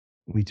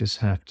 We just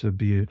have to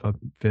be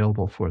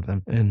available for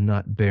them and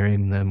not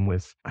burying them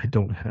with, I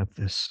don't have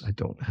this, I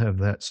don't have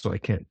that, so I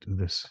can't do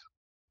this.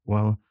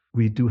 Well,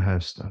 we do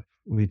have stuff.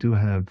 We do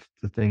have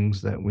the things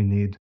that we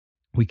need.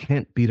 We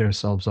can't beat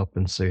ourselves up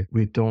and say,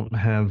 we don't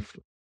have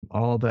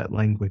all that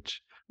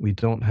language. We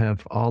don't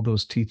have all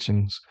those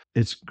teachings.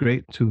 It's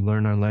great to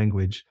learn our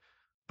language,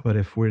 but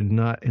if we're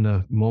not in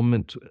a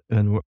moment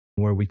and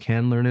where we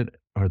can learn it,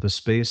 or the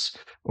space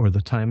or the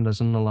time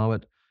doesn't allow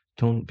it,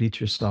 don't beat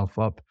yourself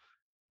up.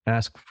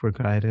 Ask for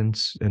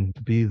guidance and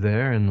be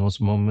there in those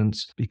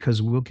moments,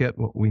 because we'll get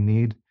what we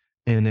need.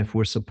 And if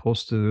we're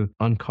supposed to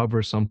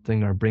uncover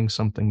something or bring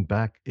something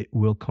back, it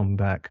will come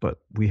back. But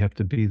we have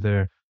to be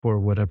there for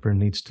whatever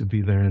needs to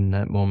be there in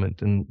that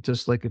moment. And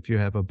just like if you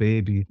have a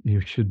baby,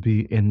 you should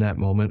be in that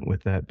moment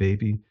with that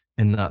baby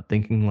and not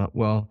thinking, like,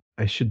 well,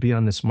 I should be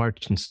on this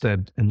march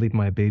instead and leave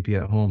my baby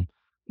at home.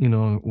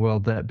 Well,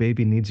 that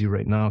baby needs you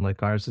right now.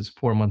 Like ours is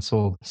 4 months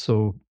old.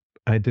 So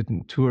I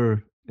didn't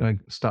tour. I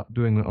stopped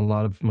doing a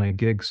lot of my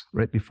gigs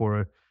right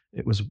before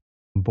it was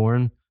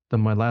born.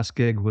 Then my last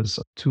gig was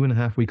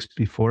 2.5 weeks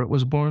before it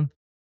was born.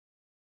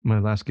 My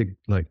last gig,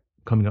 like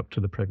coming up to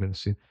the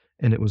pregnancy.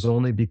 And it was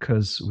only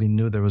because we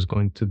knew there was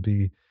going to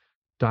be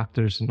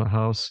doctors in the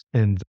house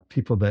and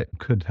people that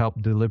could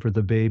help deliver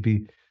the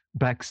baby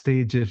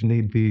backstage if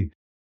need be.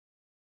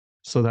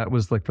 So that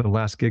was like the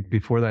last gig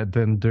before that.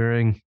 Then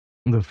during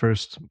the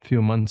first few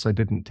months, I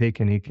didn't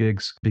take any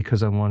gigs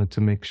because I wanted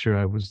to make sure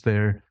I was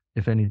there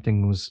if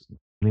anything was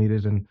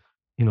needed. And,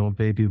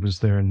 baby was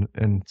there.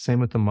 And same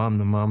with the mom.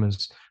 The mom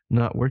is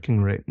not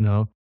working right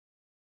now,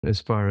 as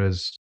far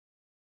as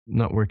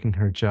not working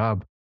her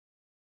job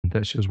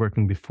that she was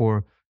working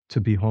before,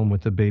 to be home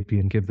with the baby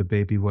and give the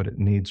baby what it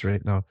needs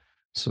right now.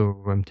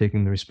 So I'm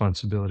taking the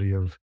responsibility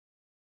of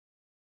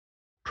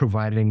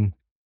providing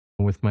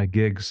with my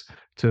gigs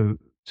to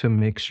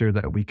make sure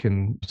that we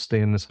can stay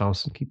in this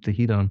house and keep the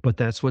heat on. But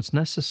that's what's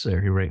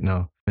necessary right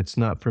now. It's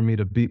not for me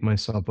to beat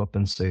myself up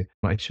and say,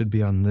 I should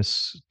be on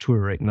this tour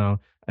right now.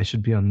 I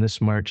should be on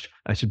this march.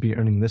 I should be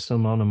earning this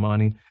amount of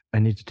money. I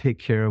need to take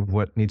care of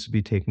what needs to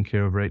be taken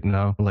care of right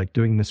now. Like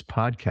doing this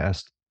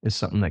podcast is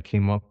something that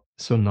came up.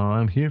 So now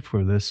I'm here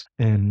for this.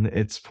 And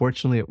it's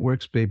fortunately it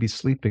works. Baby's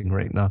sleeping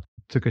right now.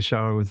 Took a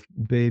shower with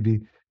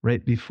baby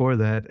right before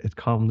that. It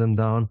calmed him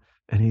down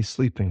and he's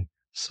sleeping.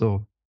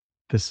 So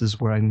this is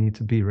where I need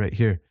to be right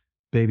here.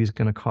 Baby's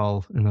going to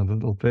call in a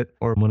little bit,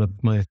 or one of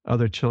my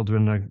other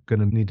children are going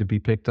to need to be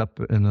picked up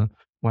in a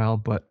while.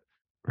 But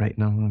right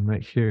now, I'm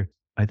right here.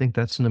 I think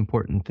that's an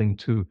important thing,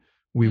 too.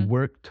 We Mm.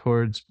 work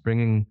towards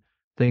bringing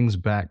things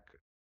back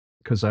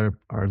because our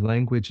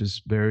language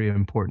is very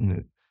important.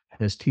 It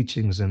has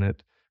teachings in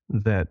it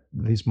that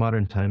these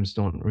modern times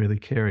don't really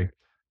carry.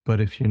 But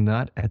if you're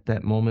not at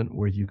that moment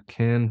where you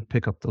can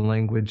pick up the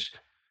language,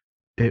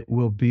 it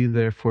will be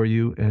there for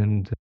you.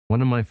 And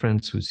one of my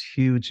friends who's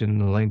huge in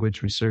the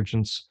language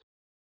resurgence,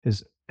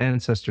 his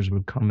ancestors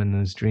would come in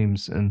his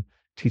dreams and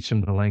teach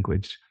him the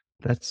language.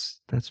 That's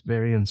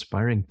very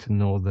inspiring to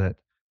know that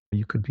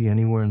you could be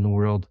anywhere in the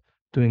world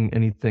doing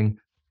anything.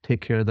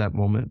 Take care of that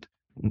moment.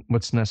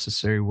 What's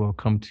necessary will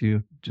come to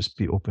you. Just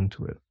be open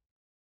to it.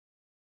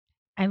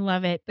 I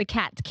love it. The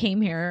cat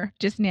came here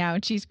just now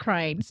and she's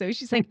crying. So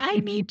she's like, I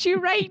need you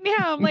right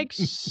now. I'm like,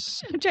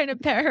 shh, I'm trying to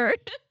pet her.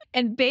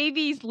 And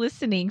baby's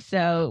listening.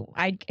 So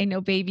I know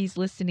baby's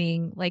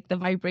listening, like the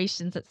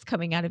vibrations that's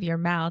coming out of your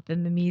mouth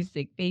and the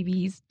music,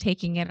 baby's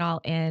taking it all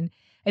in.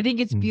 I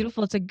think it's Mm.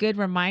 beautiful. It's a good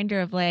reminder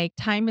of like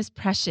time is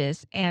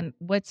precious and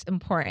what's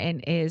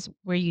important is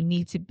where you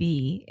need to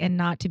be and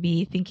not to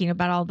be thinking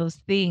about all those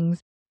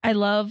things. I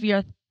love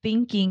your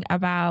thinking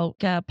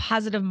about a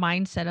positive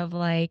mindset of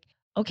like,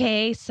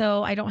 okay,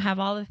 so I don't have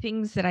all the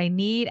things that I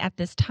need at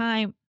this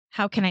time.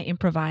 How can I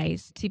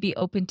improvise to be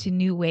open to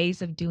new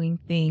ways of doing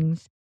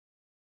things?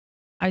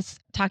 I was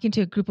talking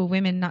to a group of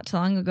women not too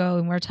long ago,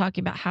 and we are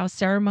talking about how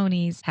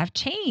ceremonies have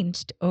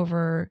changed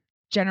over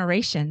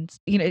generations.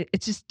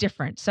 It's just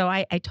different. So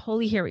I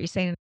totally hear what you're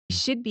saying.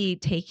 should be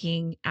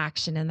taking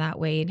action in that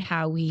way and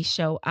how we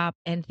show up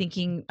and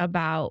thinking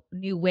about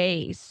new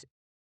ways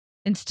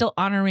and still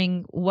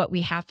honoring what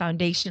we have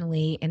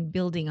foundationally and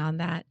building on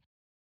that.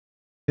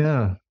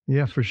 Yeah,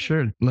 yeah, for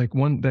sure. Like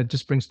one that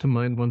just brings to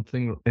mind one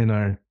thing in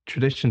our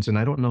traditions, and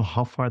I don't know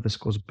how far this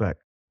goes back.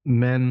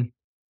 Men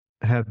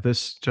have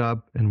this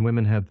job and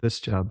women have this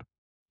job.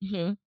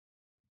 Mhm.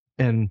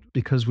 And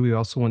because we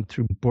also went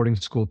through boarding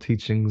school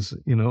teachings,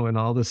 and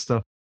all this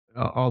stuff,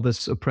 all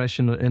this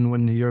oppression. And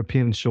when the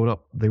Europeans showed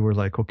up, they were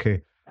like,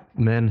 okay,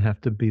 men have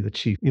to be the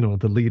chief,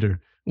 the leader,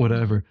 Mhm.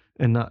 whatever.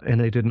 And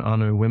they didn't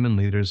honor women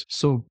leaders.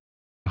 So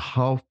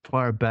how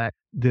far back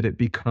did it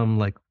become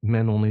like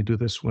men only do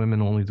this,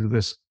 women only do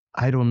this?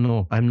 I don't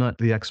know. I'm not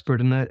the expert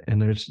in that. And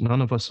there's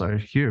none of us are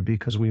here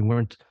because we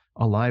weren't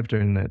alive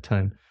during that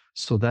time.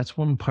 So that's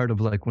one part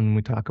of like when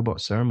we talk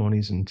about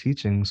ceremonies and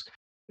teachings,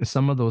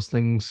 some of those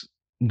things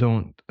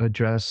don't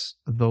address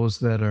those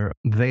that are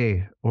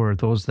they or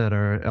those that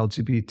are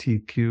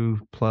LGBTQ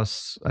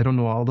plus. I don't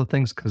know all the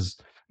things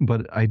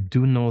but I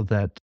do know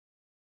that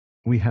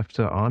we have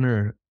to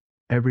honor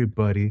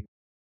everybody.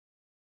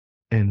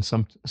 And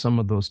some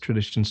of those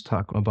traditions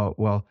talk about,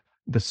 well,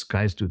 the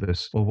guys do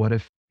this. Well, what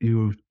if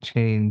you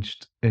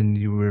changed and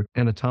you were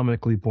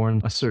anatomically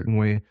born a certain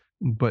way,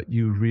 but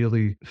you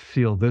really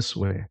feel this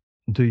way?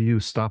 Do you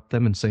stop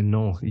them and say,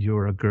 no,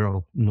 you're a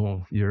girl?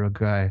 No, you're a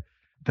guy?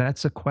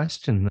 That's a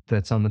question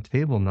that's on the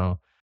table now.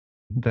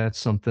 That's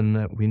something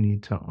that we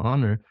need to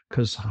honor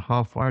because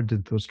how far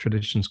did those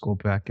traditions go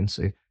back and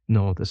say,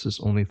 no, this is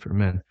only for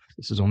men,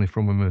 this is only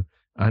for women?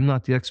 I'm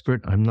not the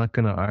expert. I'm not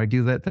going to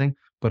argue that thing,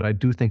 but I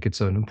do think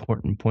it's an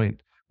important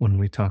point when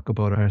we talk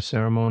about our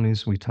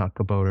ceremonies, we talk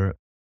about our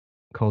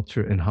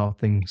culture and how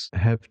things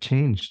have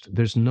changed.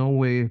 There's no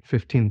way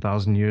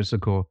 15,000 years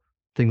ago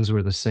things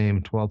were the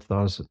same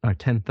 12,000 or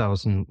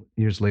 10,000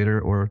 years later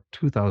or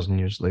 2,000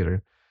 years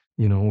later.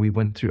 We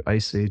went through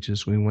ice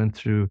ages, we went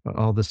through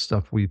all this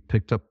stuff, we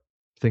picked up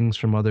things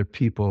from other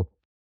people.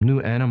 New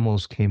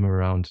animals came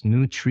around,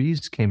 new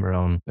trees came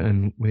around,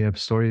 and we have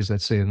stories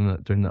that say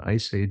during the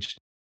ice age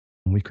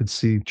we could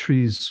see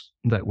trees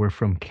that were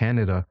from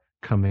Canada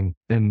coming,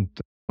 and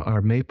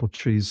our maple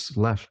trees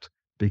left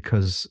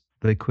because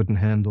they couldn't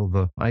handle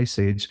the ice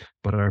age,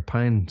 but our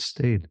pine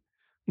stayed,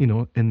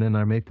 and then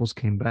our maples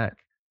came back.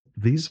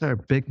 These are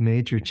big,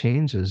 major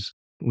changes.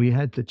 We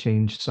had to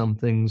change some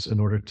things in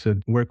order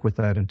to work with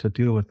that and to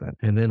deal with that.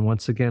 And then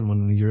once again,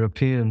 when the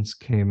Europeans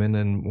came in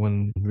and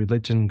when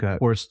religion got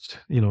forced,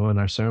 and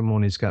our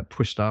ceremonies got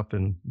pushed up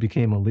and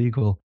became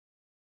illegal,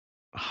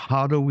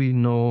 how do we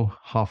know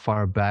how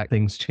far back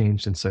things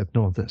changed and said,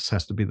 no, this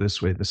has to be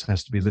this way, this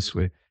has to be this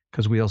way?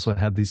 Because we also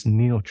have these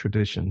neo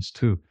traditions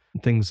too,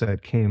 things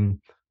that came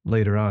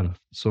later on.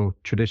 So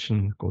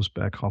tradition goes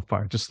back how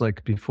far? Just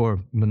like before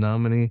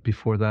Menominee,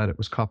 before that it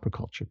was copper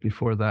culture.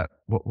 Before that,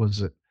 what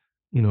was it?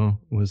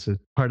 Was it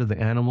part of the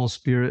animal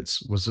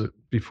spirits? Was it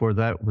before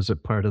that? Was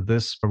it part of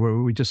this? Or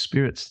were we just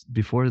spirits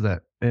before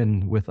that?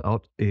 And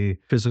without a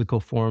physical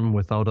form,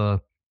 without a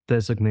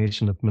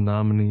designation of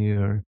Menominee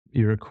or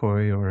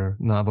Iroquois or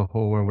Navajo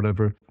or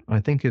whatever. I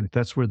think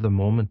that's where the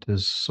moment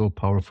is so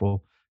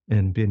powerful,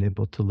 and being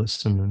able to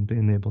listen and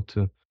being able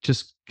to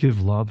just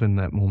give love in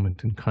that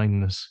moment and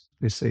kindness.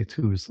 They say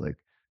too is like,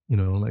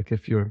 like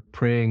if you're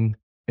praying,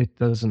 it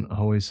doesn't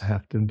always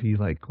have to be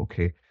like,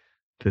 okay,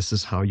 this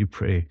is how you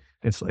pray.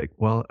 It's like,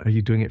 well, are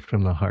you doing it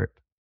from the heart?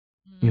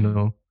 You Mm.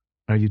 know,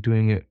 are you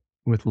doing it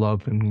with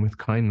love and with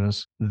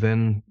kindness?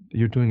 Then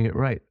you're doing it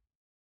right.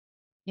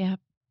 Yeah.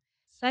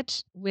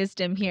 Such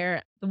wisdom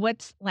here.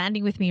 What's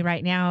landing with me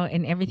right now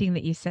and everything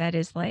that you said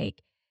is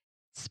like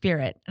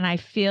spirit. And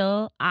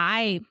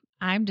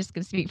I'm just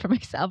going to speak for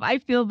myself. I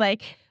feel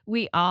like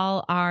we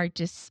all are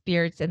just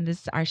spirits and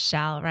this is our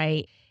shell,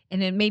 right?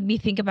 And it made me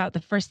think about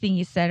the first thing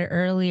you said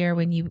earlier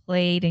when you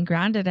played and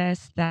grounded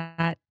us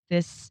that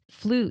this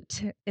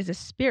flute is a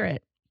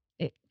spirit.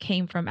 It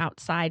came from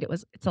outside.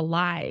 It's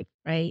alive,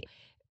 right?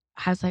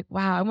 I was like,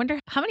 wow, I wonder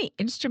how many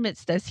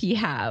instruments does he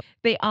have?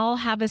 They all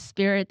have a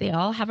spirit, they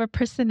all have a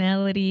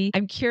personality.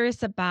 I'm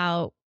curious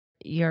about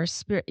your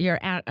spirit,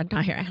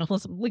 not your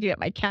animals. I'm looking at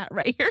my cat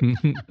right here.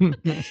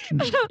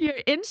 Your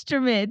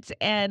instruments.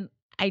 And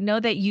I know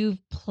that you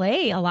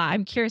play a lot.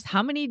 I'm curious,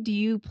 how many do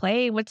you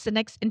play? What's the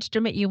next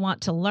instrument you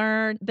want to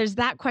learn? There's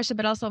that question,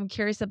 but also I'm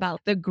curious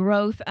about the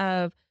growth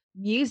of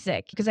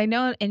music because I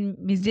know in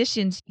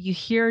musicians you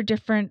hear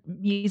different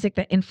music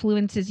that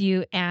influences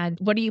you and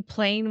what are you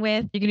playing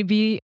with? You're going to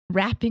be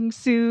rapping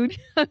soon.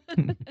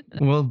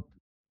 Well,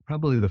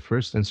 probably the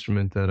first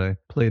instrument that I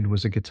played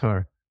was a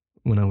guitar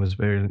when I was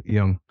very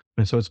young.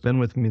 And so it's been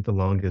with me the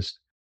longest.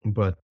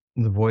 But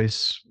the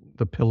voice,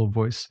 the pillow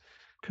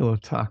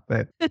talk,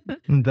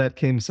 that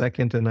came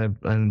second. And I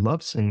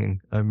love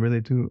singing. I really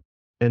do.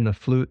 And the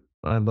flute,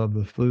 I love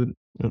the flute,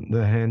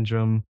 the hand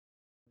drum.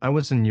 I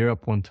was in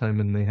Europe one time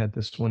and they had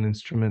this one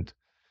instrument.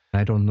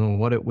 I don't know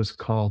what it was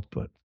called,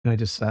 but I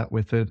just sat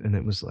with it and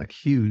it was like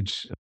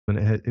huge. And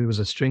it was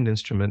a stringed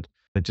instrument.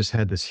 It just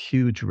had this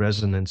huge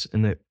resonance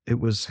and it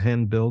was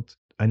hand built.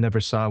 I never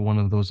saw one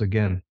of those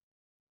again.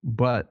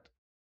 But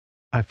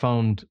I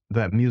found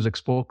that music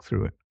spoke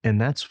through it. And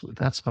that's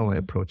how I Mhm.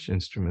 approach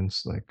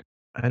instruments. Like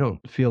I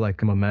don't feel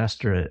like I'm a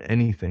master at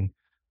anything,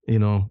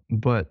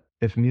 but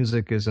if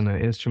music is an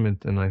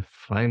instrument and I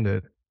find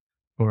it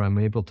or I'm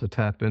able to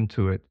tap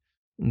into it,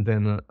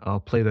 then I'll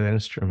play the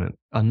instrument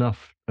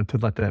enough to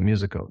let that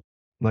music out.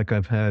 Like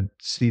I've had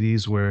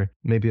CDs where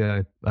maybe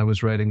I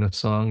was writing a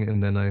song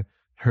and then I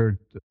heard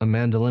a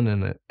mandolin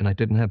in it and I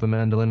didn't have a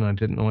mandolin and I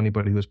didn't know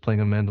anybody who was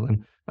playing a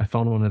mandolin. I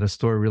found one at a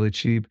store really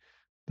cheap.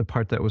 The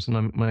part that was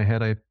in my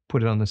head, I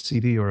put it on the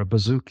CD, or a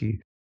bouzouki,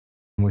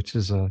 which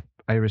is a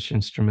Irish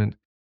instrument.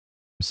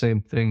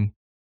 Same thing.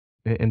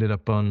 It ended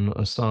up on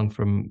a song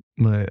from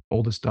my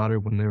oldest daughter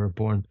when they were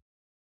born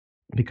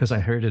because I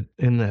heard it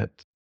in that.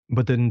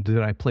 But then did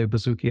I play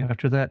bouzouki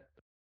after that?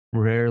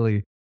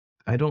 Rarely.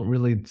 I don't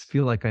really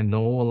feel like I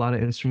know a lot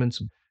of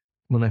instruments.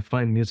 When I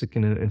find music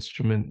in an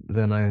instrument,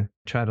 then I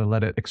try to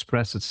let it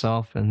express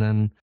itself. And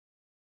then,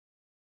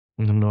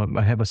 I don't know,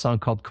 I have a song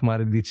called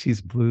Commodity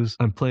Cheese Blues.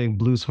 I'm playing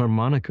blues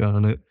harmonica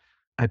on it.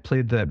 I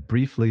played that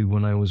briefly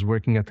when I was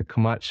working at the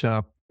Kamat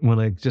shop when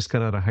I just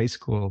got out of high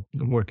school,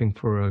 working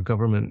for a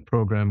government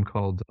program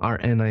called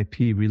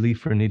RNIP, Relief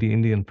for Needy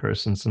Indian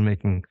Persons, and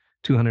making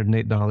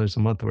 $208 a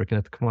month working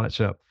at the Kamat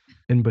shop.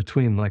 In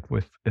between, like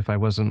with if I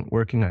wasn't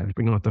working, I'd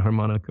bring out the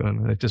harmonica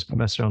and I just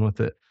mess around with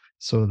it.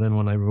 So then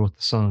when I wrote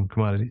the song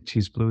Commodity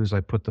Cheese Blues, I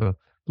put the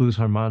blues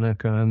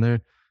harmonica in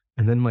there.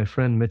 And then my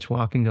friend Mitch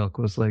Walking Elk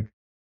was like,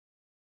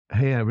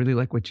 "Hey, I really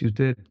like what you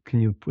did. Can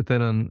you put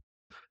that on?"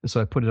 And so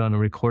I put it on a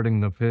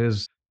recording of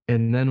his.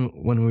 And then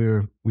when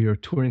we were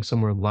touring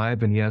somewhere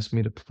live and he asked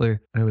me to play,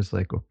 I was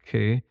like,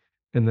 "Okay."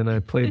 And then I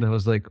played and I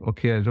was like,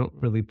 "Okay, I don't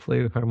really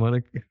play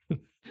harmonic."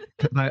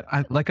 'Cause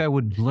I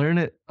would learn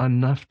it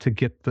enough to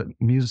get the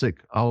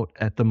music out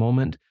at the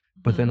moment,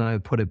 but then Mhm. I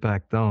put it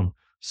back down.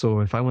 So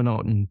if I went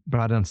out and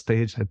brought it on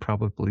stage, I'd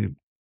probably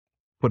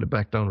put it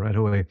back down right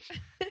away.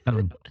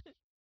 Um,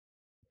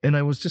 and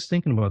I was just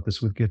thinking about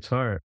this with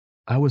guitar.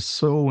 I was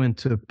so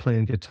into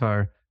playing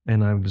guitar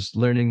and I was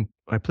learning.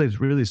 I played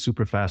really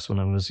super fast when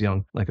I was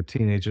young, like a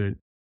teenager.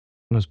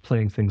 I was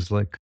playing things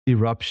like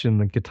Eruption,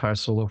 the guitar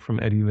solo from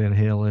Eddie Van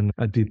Halen.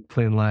 I'd be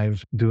playing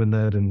live, doing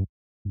that and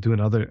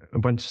doing a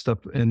bunch of stuff.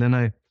 And then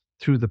I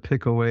threw the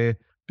pick away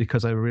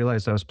because I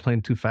realized I was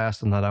playing too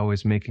fast and not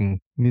always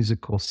making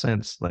musical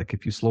sense. Like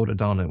if you slowed it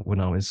down, it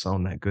wouldn't always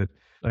sound that good.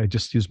 I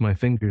just used my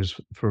fingers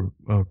for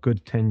a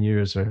good 10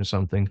 years or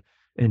something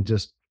and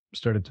just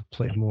started to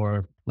play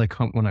more like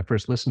when I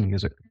first listened to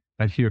music.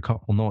 I'd hear a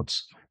couple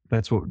notes.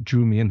 That's what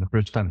drew me in the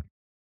first time.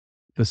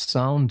 The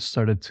sound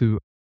started to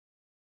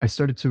I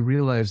started to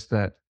realize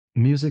that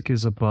music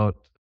is about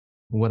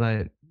what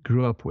I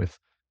grew up with,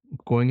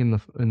 going in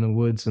the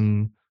woods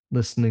and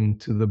listening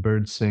to the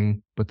birds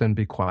sing, but then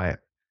be quiet,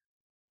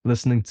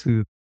 listening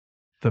to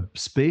the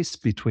space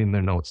between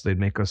their notes. They'd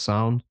make a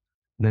sound,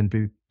 then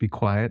be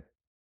quiet,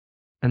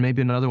 and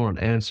maybe another one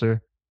would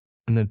answer,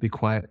 and then be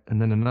quiet,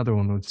 and then another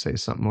one would say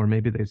something, or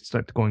maybe they'd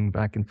start going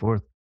back and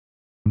forth.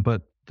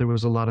 But there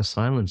was a lot of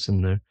silence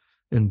in there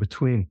in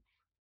between.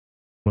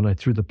 When I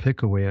threw the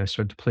pick away, I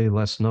started to play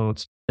less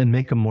notes and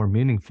make them more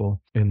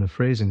meaningful and the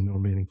phrasing more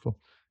meaningful.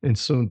 And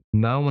so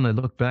now when I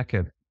look back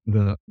at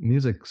the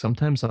music,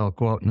 sometimes I'll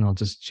go out and I'll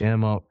just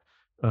jam out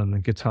on the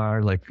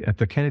guitar, like at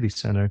the Kennedy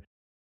Center.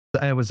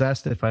 I was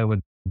asked if I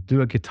would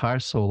do a guitar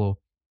solo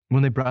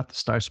when they brought the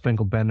Star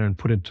Spangled Banner and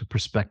put it into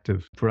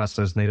perspective for us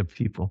as Native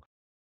people.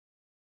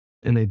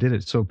 And they did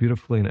it so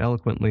beautifully and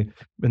eloquently.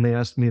 And they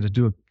asked me to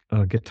do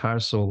a guitar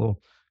solo,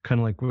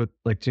 kind of like with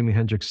like Jimi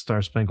Hendrix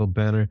Star Spangled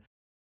Banner.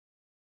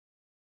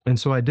 And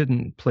so I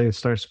didn't play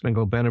Star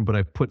Spangled Banner, but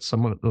I put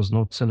some of those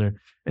notes in there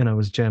and I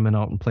was jamming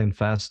out and playing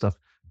fast stuff.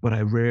 But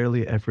I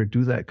rarely ever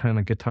do that kind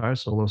of guitar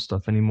solo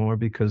stuff anymore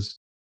because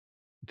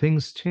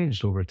things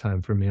changed over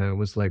time for me. I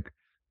was like,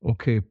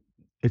 okay,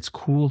 it's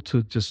cool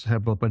to just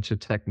have a bunch of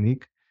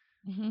technique,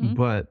 Mhm.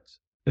 but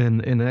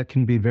and that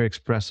can be very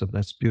expressive.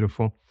 That's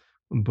beautiful.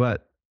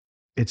 But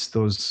it's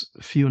those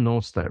few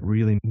notes that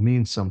really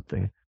mean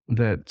something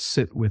that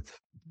sit with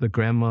the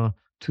grandma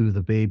to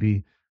the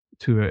baby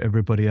to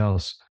everybody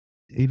else.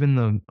 Even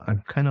though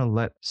I've kind of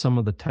let some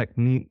of the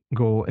technique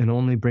go and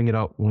only bring it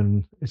out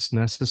when it's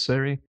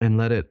necessary and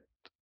let it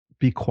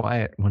be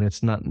quiet when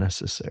it's not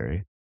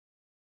necessary.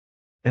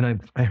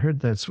 And I heard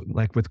that's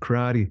like with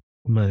karate.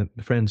 My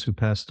friends who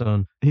passed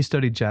on, he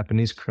studied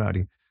Japanese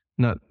karate,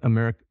 not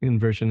American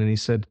version, and he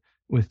said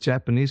with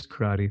Japanese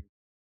karate,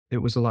 it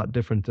was a lot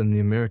different than the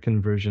American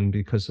version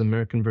because the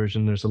American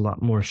version there's a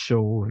lot more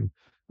show and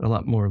a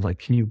lot more like,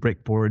 can you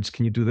break boards?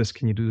 Can you do this?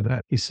 Can you do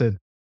that? He said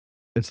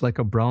it's like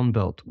a brown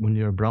belt. When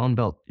you're a brown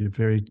belt, you're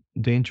very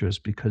dangerous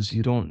because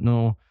you don't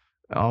know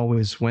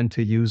always when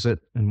to use it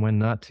and when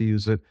not to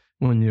use it.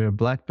 When you're a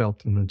black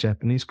belt in the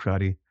Japanese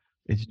karate,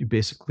 you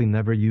basically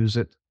never use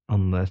it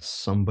unless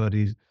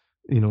somebody,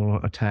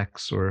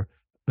 attacks or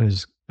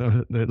is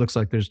it looks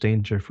like there's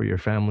danger for your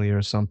family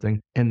or something.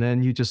 And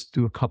then you just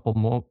do a couple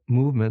more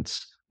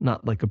movements,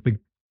 not like a big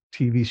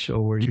TV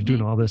show where you're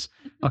doing all this.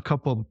 A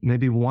couple,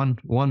 maybe one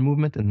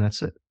movement, and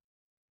that's it,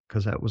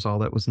 because that was all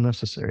that was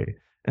necessary.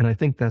 And I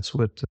think that's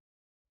what,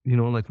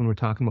 like when we're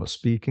talking about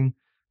speaking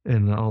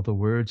and all the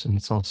words, and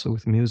it's also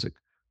with music,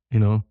 you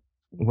know,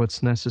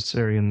 what's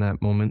necessary in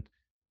that moment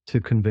to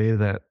convey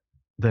that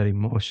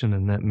emotion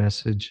and that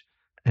message.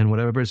 And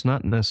whatever is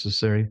not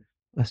necessary,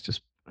 let's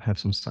just have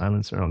some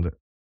silence around it.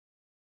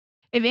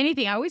 If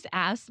anything, I always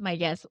ask my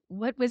guests,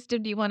 what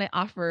wisdom do you want to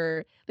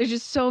offer? There's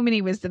just so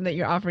many wisdom that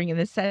you're offering in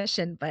this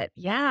session. But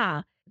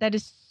yeah, that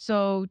is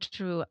so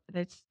true.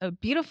 That's a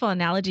beautiful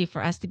analogy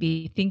for us to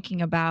be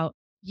thinking about.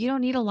 You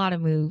don't need a lot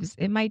of moves.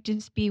 It might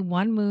just be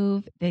one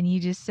move, then you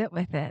just sit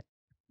with it.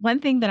 One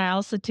thing that I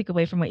also took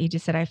away from what you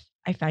just said,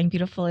 I find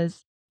beautiful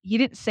is you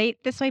didn't say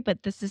it this way,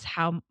 but this is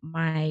how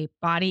my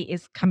body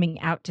is coming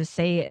out to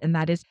say it. And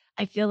that is,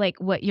 I feel like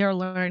what you're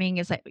learning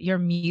is that your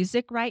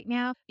music right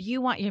now,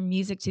 you want your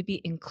music to be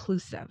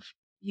inclusive.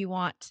 You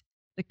want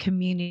the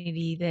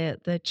community,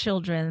 the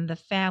children, the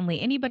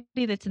family,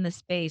 anybody that's in the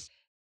space,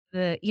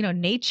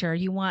 nature,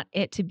 you want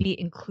it to be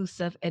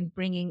inclusive and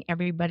bringing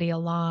everybody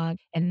along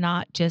and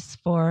not just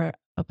for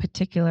a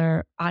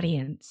particular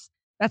audience.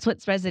 That's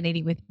what's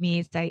resonating with me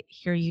is I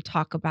hear you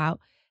talk about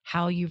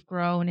how you've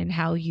grown and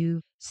how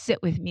you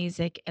sit with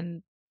music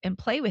and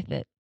play with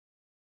it.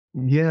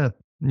 Yeah,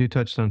 you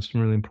touched on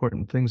some really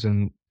important things.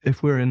 And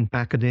if we're in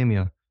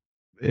academia,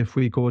 if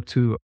we go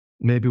to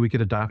maybe we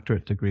get a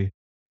doctorate degree,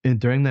 and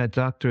during that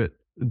doctorate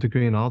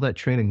degree and all that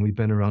training, we've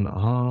been around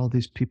all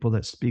these people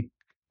that speak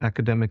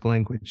academic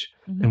language,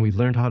 and we Mhm.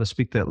 learned how to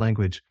speak that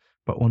language.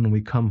 But when we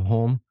come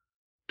home,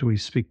 do we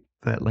speak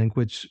that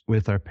language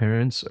with our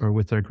parents or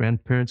with our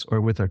grandparents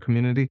or with our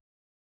community?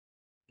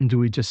 Do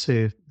we just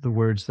say the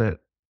words that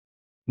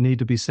need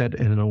to be said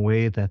in a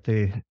way that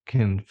they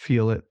can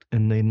feel it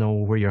and they know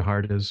where your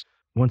heart is?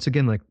 Once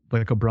again,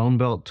 like a brown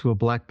belt to a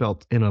black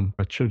belt in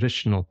a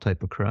traditional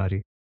type of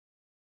karate.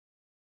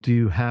 Do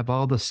you have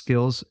all the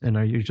skills and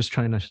are you just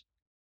trying to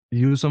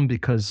use them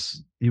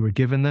because you were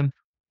given them?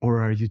 Or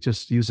are you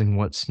just using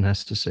what's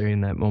necessary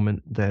in that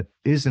moment that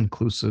is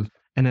inclusive?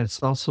 And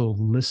it's also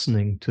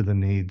listening to the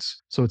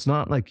needs. So it's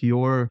not like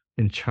you're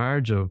in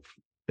charge of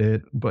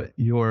it, but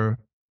you're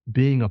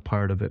being a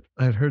part of it.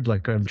 I've heard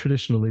like our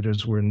traditional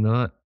leaders were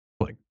not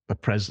like the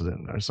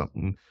president or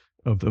something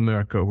of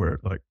America where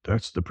like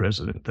that's the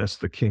president, that's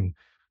the king.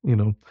 You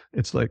know,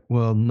 it's like,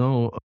 well,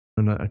 no,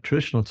 in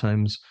traditional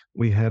times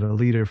we had a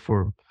leader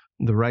for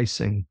the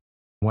ricing.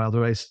 While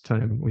the rice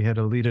time, we had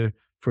a leader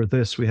for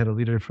this, we had a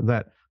leader for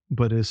that.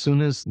 But as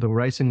soon as the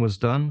ricing was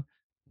done,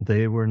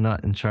 they were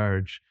not in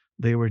charge.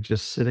 They were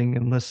just sitting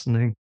and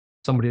listening.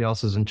 Somebody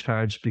else is in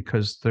charge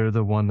because they're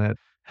the one that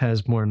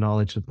has more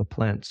knowledge of the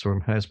plants or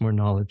has more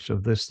knowledge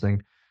of this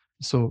thing.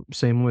 So,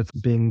 same with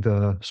being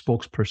the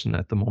spokesperson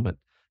at the moment,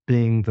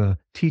 being the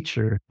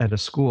teacher at a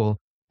school,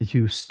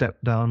 you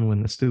step down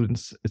when it's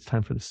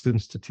time for the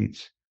students to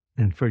teach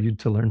and for you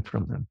to learn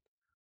from them.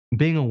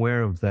 Being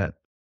aware of that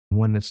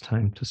when it's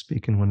time to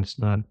speak and when it's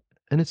not.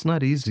 And it's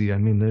not easy. I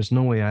mean, there's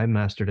no way I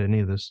mastered any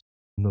of this.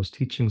 And those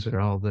teachings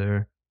are all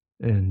there.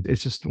 And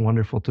it's just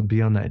wonderful to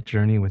be on that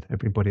journey with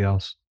everybody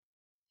else.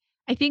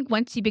 I think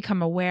once you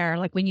become aware,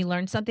 like when you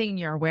learn something and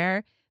you're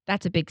aware,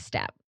 that's a big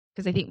step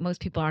because I think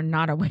most people are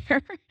not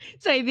aware.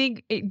 So I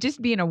think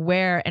just being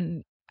aware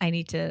and I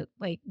need to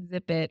like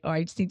zip it or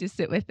I just need to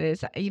sit with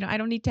this. I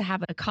don't need to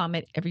have a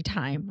comment every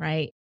time,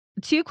 right?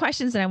 Two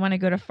questions that I want to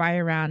go to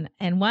fire around.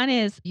 And one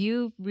is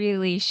you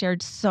really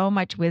shared so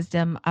much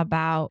wisdom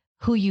about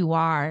who you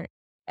are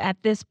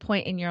at this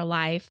point in your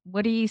life.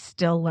 What are you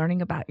still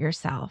learning about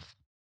yourself?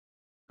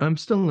 I'm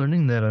still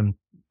learning that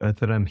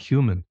I'm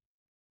human.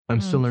 I'm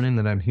still Mm. learning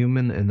that I'm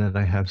human and that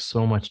I have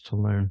so much to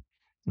learn,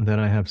 that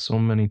I have so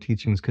many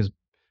teachings because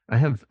I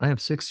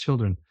have 6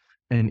 children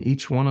and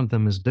each one of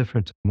them is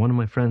different. One of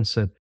my friends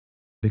said,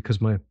 because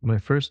my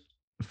first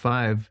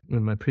 5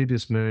 in my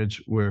previous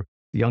marriage were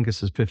the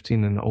youngest is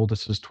 15 and the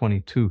oldest is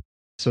 22.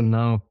 So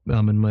now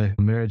I'm in my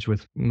marriage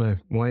with my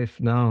wife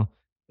now,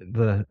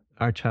 the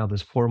our child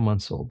is 4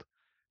 months old.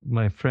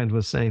 My friend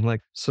was saying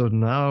like, "So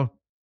now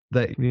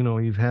that,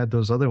 you've had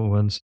those other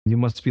ones, you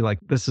must be like,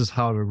 this is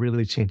how to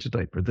really change a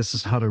diaper. This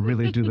is how to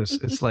really do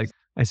this." It's like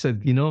I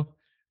said, "No,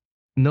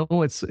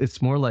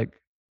 it's more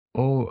like,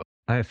 oh,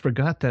 I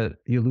forgot that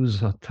you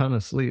lose a ton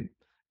of sleep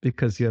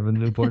because you have a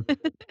newborn."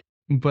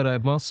 But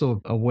I'm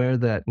also aware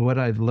that what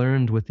I've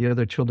learned with the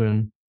other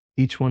children,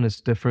 each one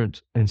is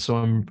different, and so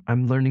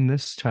I'm learning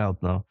this child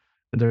now.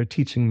 They're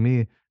teaching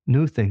me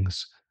new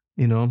things,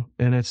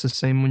 and it's the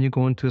same when you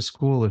go into a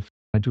school. If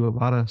I do a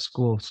lot of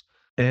schools,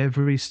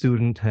 every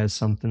student has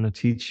something to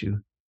teach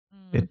you.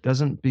 Mm. It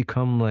doesn't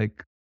become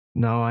like,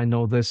 now I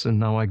know this and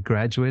now I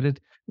graduated.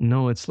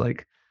 No, it's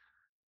like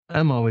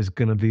I'm always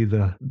gonna be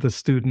the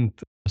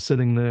student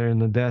sitting there in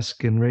the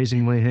desk and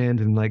raising my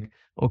hand and like,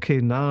 okay,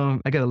 now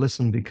I gotta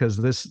listen because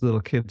this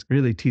little kid's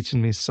really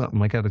teaching me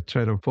something. I gotta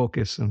try to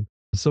focus. And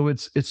so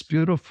it's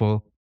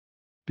beautiful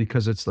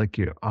because it's like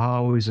you're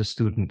always a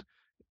student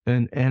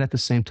and at the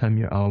same time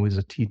you're always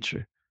a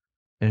teacher.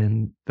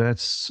 And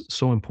that's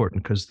so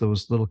important because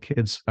those little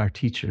kids are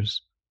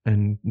teachers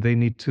and they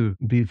need to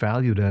be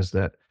valued as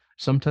that.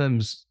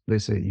 Sometimes they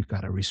say you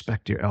gotta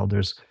respect your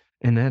elders.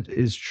 And that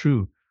is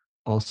true.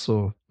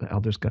 Also, the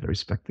elders got to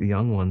respect the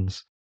young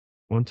ones.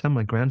 One time,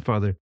 my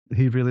grandfather,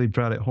 he really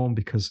brought it home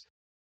because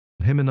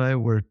him and I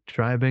were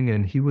driving,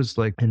 and he was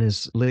like in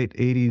his late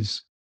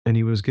 80s, and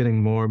he was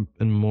getting more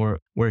and more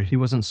where he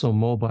wasn't so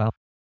mobile.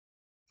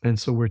 And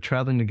so we're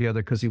traveling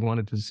together because he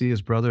wanted to see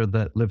his brother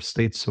that lived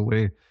states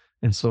away.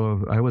 And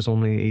so I was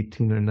only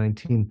 18 or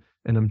 19,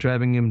 and I'm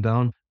driving him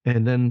down.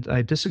 And then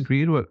I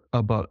disagreed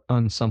about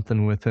on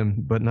something with him,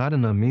 but not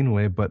in a mean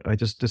way, but I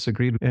just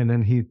disagreed. And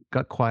then he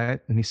got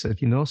quiet and he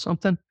said, "You know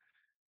something?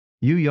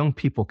 You young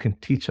people can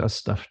teach us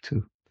stuff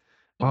too."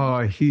 Mhm.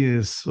 Oh, he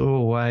is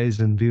so wise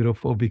and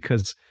beautiful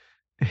because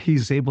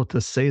he's able to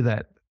say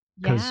that,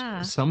 because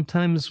Yeah.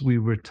 sometimes we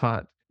were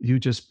taught, "You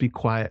just be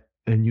quiet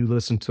and you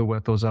listen to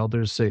what those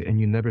elders say and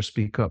you never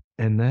speak up."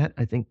 And that,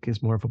 I think,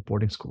 is more of a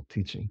boarding school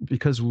teaching,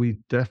 because we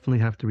definitely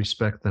have to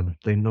respect them.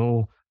 They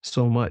know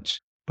so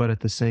much, but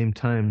at the same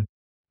time,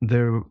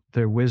 their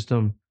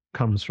wisdom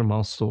comes from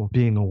also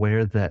being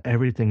aware that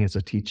everything is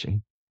a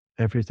teaching.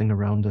 Everything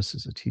around us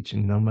is a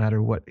teaching, no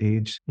matter what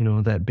age.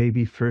 That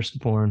baby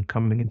firstborn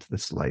coming into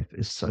this life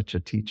is such a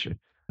teacher.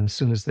 As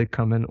soon as they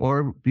come in,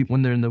 or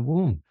when they're in the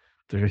womb,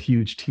 they're a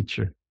huge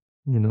teacher,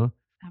 you know?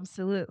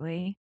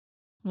 Absolutely.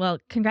 Well,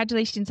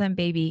 congratulations on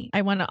baby.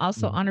 I want to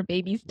also Mm. honor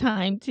baby's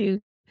time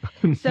too.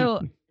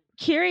 So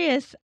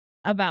curious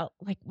about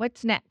like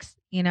what's next.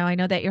 I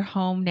know that you're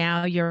home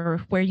now, you're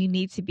where you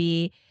need to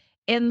be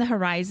in the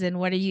horizon.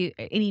 What are you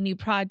any new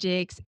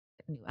projects,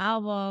 new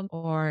album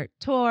or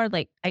tour?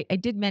 Like I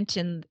did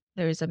mention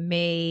there's a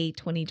May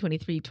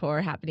 2023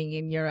 tour happening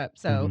in Europe.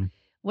 So Mhm.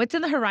 what's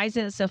in the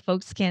horizon so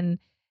folks can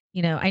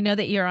I know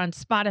that you're on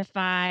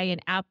Spotify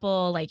and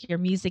Apple, like your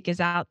music is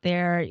out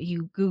there.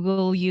 You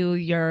Google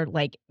you're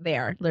like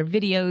there. There are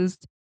videos.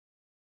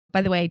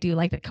 By the way, I do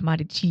like the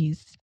commodity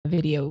cheese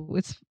video.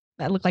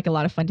 That looked like a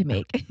lot of fun to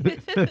make.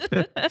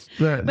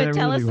 That But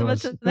tell really us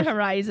what's was. on the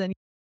horizon.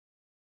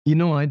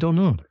 I don't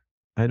know.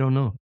 I don't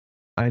know.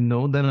 I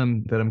know that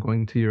I'm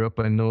going to Europe.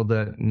 I know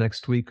that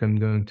next week I'm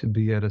going to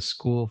be at a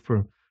school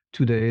for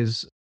 2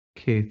 days,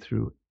 K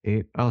through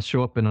 8. I'll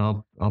show up and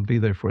I'll be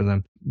there for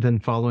them. Then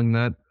following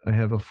that, I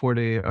have a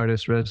 4-day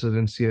artist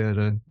residency at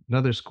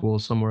another school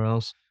somewhere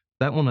else.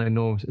 That one I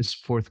know is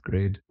 4th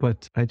grade,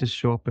 but I just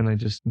show up and I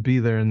just be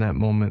there in that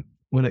moment.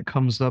 When it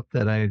comes up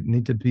that I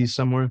need to be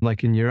somewhere,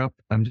 like in Europe,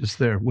 I'm just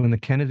there. When the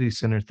Kennedy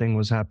Center thing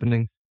was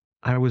happening,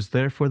 I was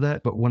there for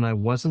that, but when I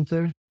wasn't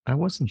there, I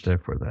wasn't there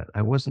for that.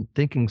 I wasn't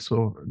thinking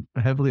so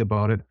heavily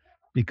about it,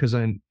 because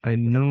I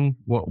knew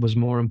what was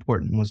more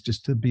important was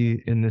just to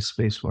be in this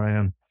space where I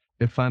am.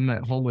 If I'm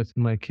at home with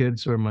my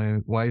kids or my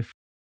wife,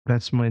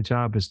 that's my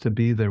job, is to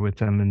be there with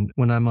them. And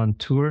when I'm on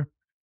tour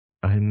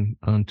and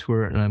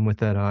I'm with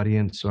that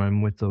audience, or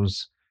I'm with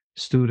those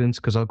students,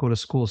 because I'll go to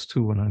schools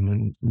too when I'm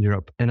in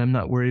Europe, and I'm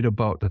not worried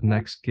about the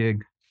next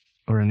gig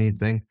or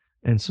anything.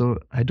 And so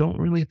I don't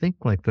really think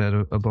like that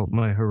about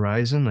my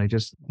horizon. I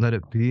just let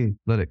it be,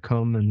 let it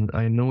come. And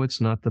I know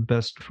it's not the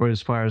best for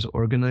as far as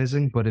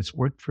organizing, but it's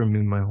worked for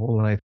me my whole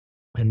life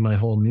and my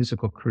whole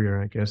musical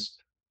career, I guess,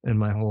 and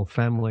my whole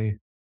family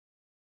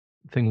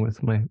thing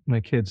with my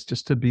kids,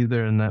 just to be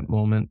there in that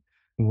moment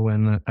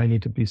when I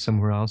need to be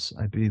somewhere else,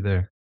 I be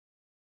there.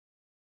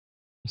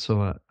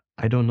 So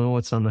I don't know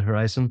what's on the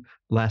horizon.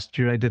 Last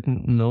year I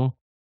didn't know,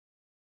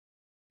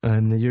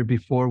 and the year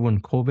before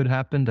when COVID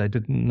happened, I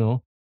didn't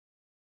know.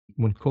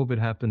 When COVID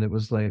happened, it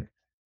was like,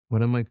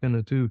 what am I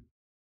gonna do?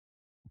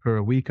 For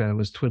a week, I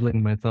was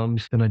twiddling my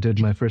thumbs. Then I did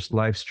my first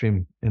live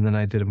stream, and then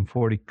I did them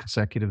 40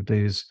 consecutive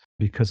days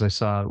because I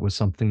saw it was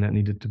something that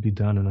needed to be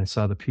done. And I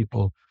saw the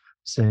people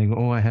saying,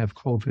 "Oh, I have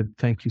COVID.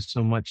 Thank you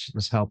so much.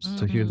 This helps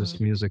to hear this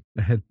Mhm. music."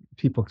 I had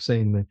people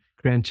saying that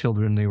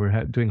grandchildren, they were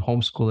doing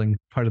homeschooling,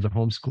 part of the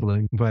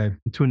homeschooling by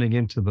tuning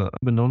into the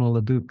Winona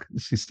LaDuke.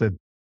 She said,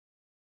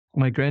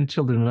 "My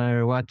grandchildren and I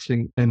are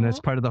watching, and that's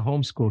Aw. part of the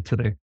homeschool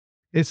today."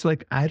 It's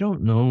like, I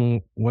don't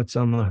know what's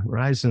on the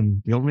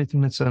horizon. The only thing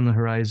that's on the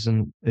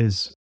horizon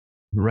is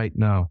right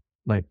now,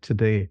 like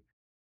today.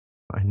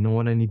 I know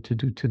what I need to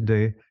do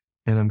today,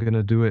 and I'm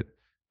gonna do it.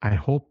 I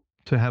hope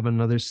to have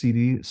another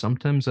CD.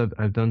 Sometimes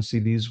I've done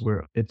CDs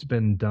where it's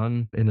been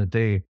done in a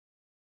day.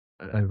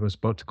 I was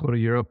about to go to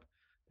Europe,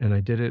 and I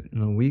did it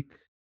in a week.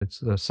 It's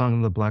the Song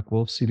of the Black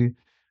Wolf CD.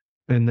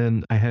 And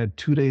then I had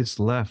 2 days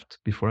left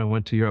before I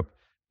went to Europe,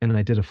 and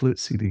I did a flute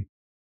CD.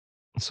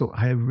 So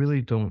I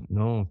really don't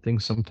know.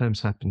 Things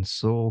sometimes happen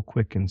so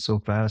quick and so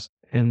fast.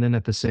 And then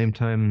at the same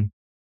time,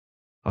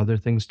 other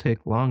things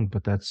take long,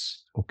 but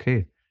that's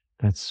okay.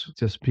 That's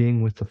just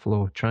being with the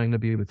flow, trying to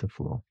be with the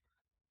flow.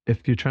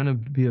 If you're trying to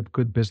be a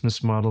good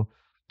business model,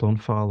 don't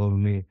follow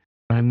me.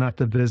 I'm not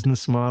the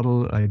business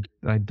model.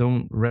 I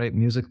don't write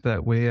music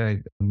that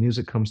way.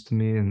 Music comes to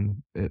me,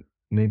 and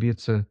maybe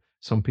it's a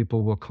some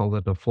people will call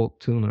it a folk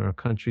tune or a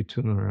country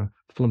tune or a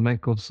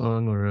flamenco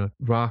song or a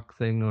rock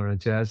thing or a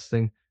jazz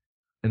thing.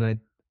 And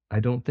I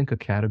don't think of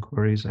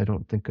categories. I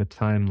don't think of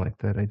time like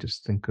that. I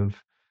just think of,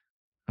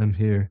 I'm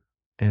here,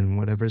 and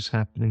whatever's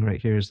happening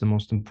right here is the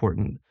most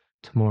important.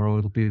 Tomorrow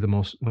it'll be the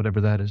most,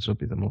 whatever that is, will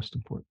be the most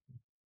important.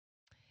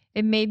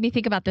 It made me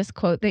think about this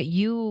quote that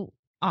you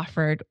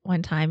offered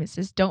one time. It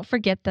says, "Don't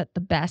forget that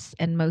the best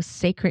and most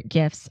sacred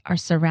gifts are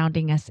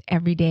surrounding us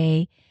every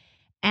day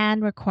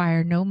and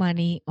require no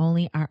money,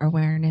 only our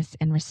awareness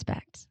and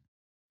respect."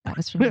 That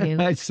was from you.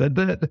 I said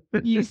that.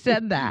 You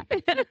said that.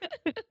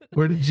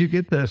 Where did you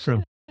get that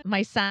from?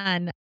 My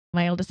son,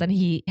 my oldest son,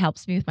 he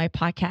helps me with my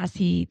podcast.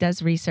 He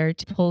does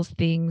research, pulls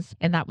things,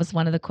 and that was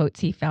one of the quotes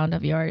he found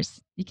of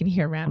yours. You can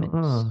hear around it.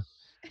 Oh,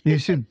 you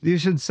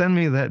should send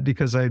me that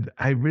because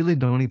I really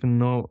don't even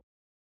know.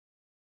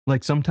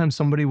 Like sometimes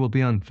somebody will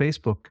be on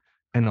Facebook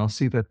and I'll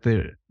see that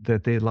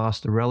they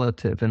lost a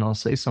relative and I'll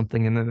say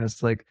something and then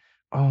it's like,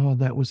 oh,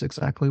 that was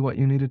exactly what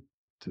you needed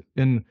to,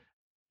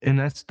 and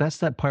that's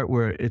that part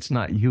where it's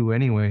not you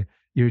anyway.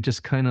 You're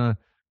just kind of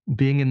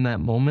being in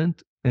that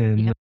moment, and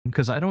Yep.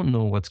 because I don't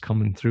know what's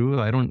coming through.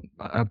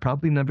 I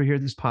probably never hear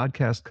this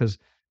podcast because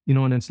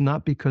and it's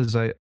not because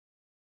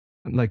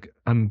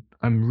I'm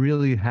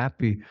really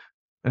happy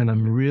and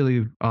I'm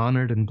really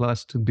honored and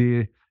blessed to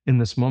be in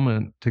this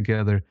moment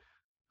together.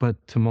 But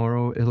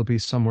tomorrow it'll be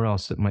somewhere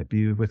else. It might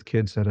be with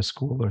kids at a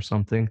school or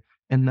something,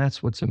 and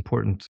that's what's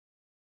important.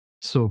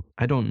 So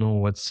I don't know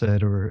what's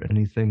said or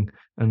anything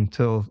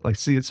until I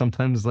see it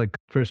sometimes like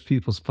First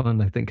People's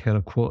Fund, I think had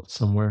a quote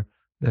somewhere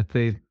that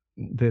they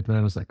did. And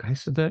I was like, I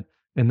said that.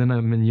 And then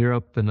I'm in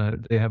Europe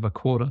and they have a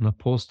quote on a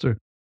poster.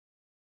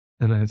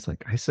 And I was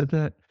like, I said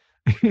that.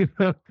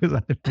 Because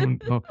I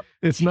don't know.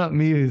 It's not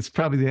me. It's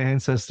probably the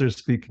ancestors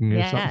speaking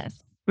or something.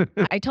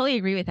 Yes. I totally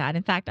agree with that.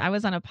 In fact, I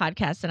was on a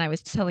podcast and I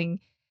was telling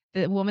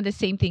the woman the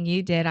same thing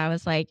you did. I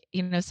was like,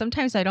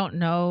 sometimes I don't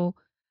know,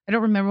 I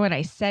don't remember what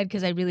I said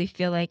because I really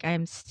feel like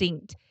I'm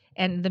synced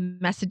and the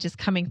message is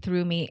coming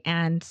through me.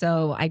 And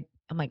so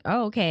I'm like,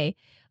 oh, okay.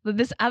 But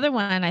this other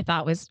one I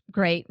thought was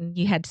great. And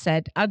you had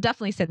said, I'll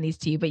definitely send these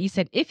to you, but you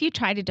said, if you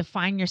try to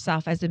define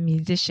yourself as a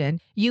musician,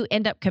 you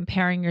end up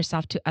comparing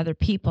yourself to other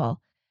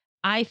people.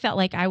 I felt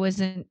like I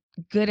wasn't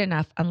good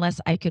enough unless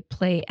I could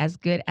play as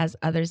good as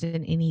others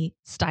in any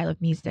style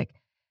of music.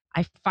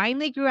 I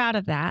finally grew out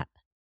of that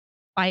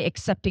by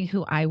accepting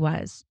who I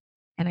was.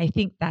 And I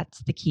think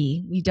that's the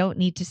key. We don't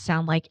need to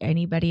sound like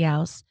anybody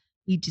else.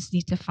 We just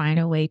need to find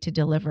a way to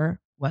deliver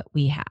what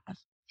we have.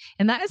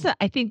 And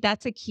I think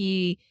that's a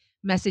key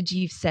message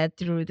you've said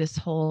through this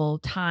whole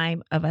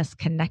time of us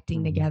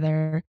connecting Mhm.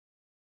 together.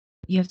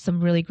 You have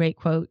some really great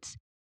quotes.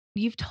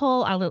 You've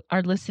told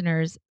our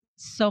listeners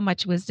so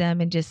much wisdom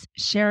and just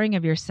sharing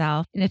of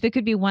yourself. And if it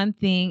could be one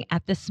thing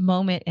at this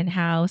moment and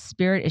how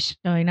spirit is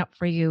showing up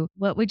for you,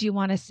 what would you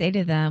want to say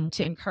to them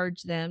to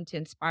encourage them, to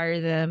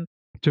inspire them?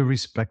 To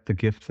respect the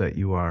gift that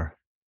you are.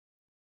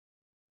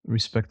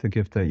 Respect the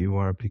gift that you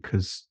are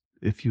because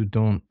if you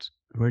don't,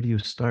 where do you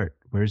start?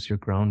 Where's your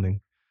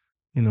grounding?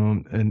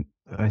 And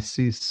I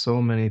see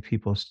so many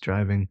people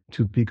striving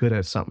to be good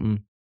at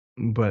something,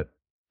 but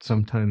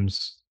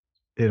sometimes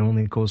it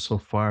only goes so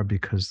far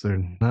because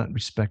they're not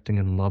respecting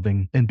and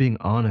loving and being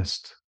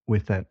honest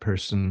with that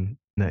person,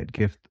 that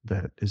gift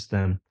that is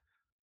them.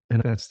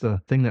 And that's the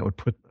thing that would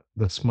put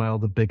the smile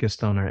the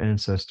biggest on our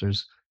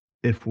ancestors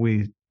if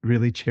we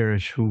really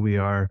cherish who we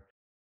are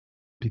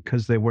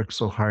because they work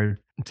so hard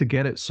to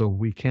get it so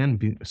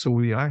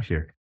we are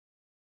here.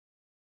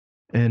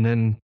 And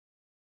then,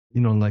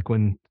 like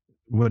when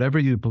whatever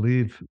you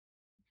believe,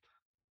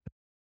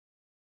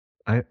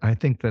 I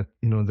think that,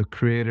 the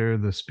creator,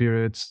 the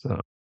spirits, the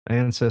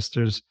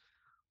ancestors,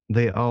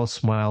 they all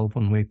smile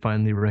when we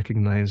finally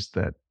recognize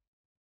that,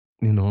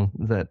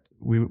 that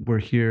we're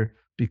here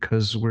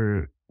because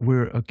we're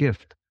a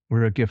gift.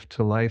 We're a gift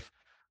to life.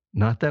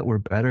 Not that we're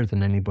better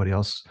than anybody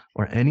else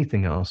or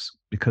anything else,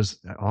 because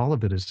all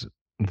of it is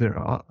they're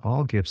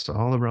all gifts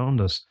all around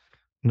us.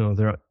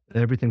 They're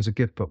everything's a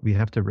gift, but we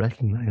have to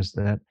recognize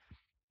that,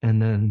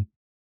 and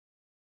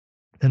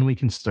then we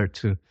can start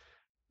to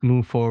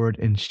move forward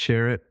and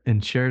share it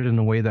in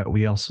a way that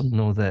we also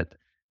know that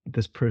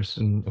this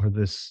person or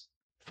this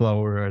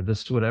flower or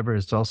this whatever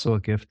is also a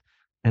gift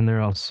and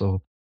they're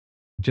also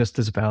just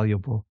as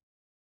valuable.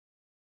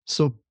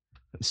 So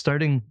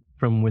starting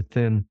from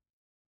within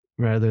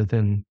rather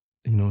than,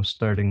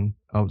 starting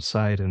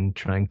outside and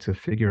trying to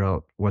figure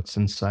out what's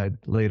inside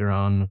later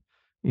on,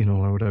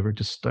 or whatever,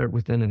 just start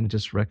within and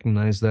just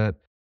recognize that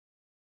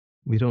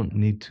we don't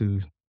need to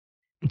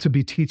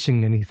be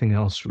teaching anything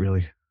else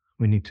really.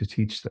 We need to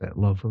teach that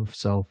love of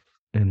self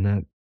and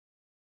that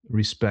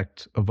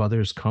respect of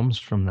others comes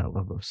from that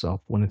love of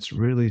self. When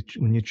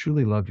you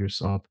truly love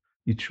yourself,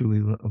 you truly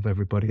love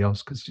everybody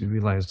else because you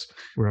realize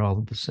we're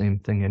all the same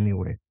thing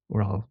anyway.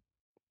 We're all,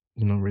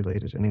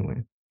 related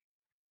anyway.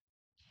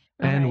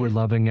 And we're Right.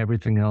 loving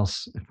everything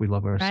else if we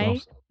love Right.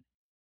 ourselves.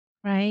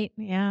 Right.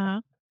 Yeah.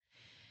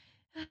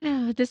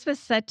 This was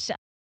such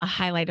a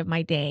highlight of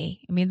my day.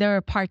 I mean, there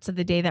were parts of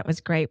the day that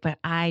was great, but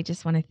I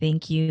just want to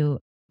thank you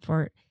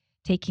for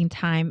taking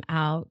time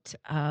out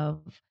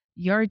of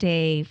your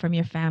day from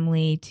your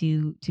family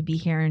to be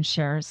here and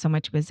share so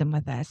much wisdom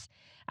with us.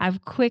 I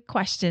have quick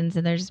questions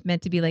and they're just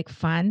meant to be like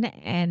fun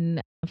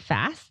and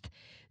fast.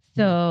 Mm.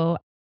 So,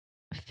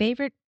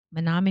 favorite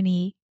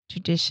Menominee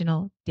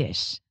traditional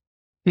dish?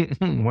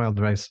 Wild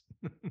rice.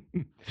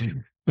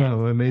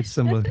 Oh, I made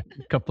some a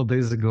couple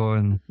days ago,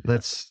 and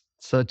that's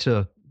such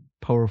a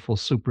powerful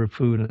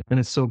superfood, and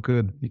it's so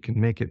good. You can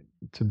make it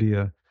to be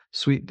a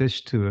sweet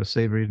dish to a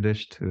savory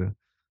dish to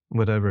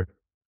whatever.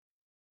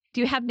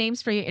 Do you have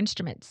names for your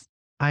instruments?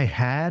 I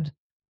had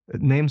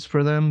names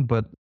for them,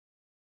 but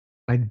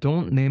I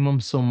don't name them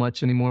so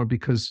much anymore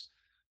because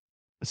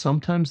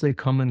sometimes they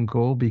come and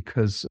go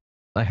because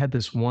I had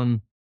this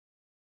one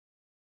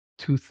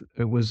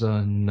it was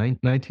a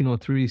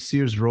 1903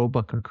 Sears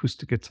Roebuck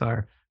acoustic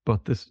guitar,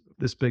 about this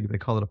big. They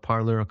call it a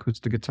parlor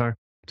acoustic guitar.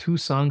 Two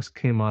songs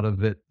came out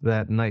of it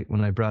that night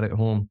when I brought it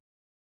home,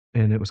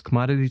 and it was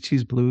Commodity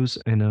Cheese Blues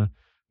and a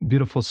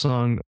beautiful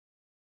song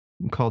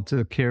called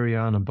To Carry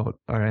On, about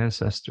our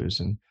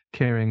ancestors and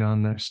carrying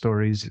on their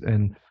stories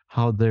and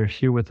how they're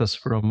here with us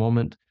for a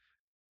moment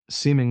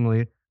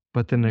seemingly,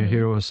 but then they're Mm,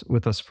 here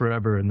with us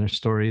forever in their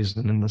stories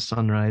and in the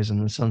sunrise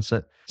and the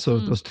sunset. So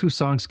mm. those two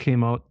songs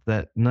came out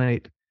that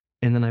night,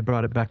 and then I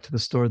brought it back to the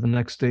store the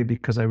next day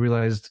because I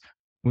realized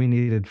we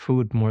needed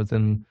food more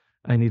than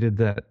I needed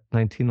that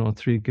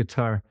 1903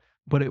 guitar.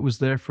 But it was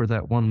there for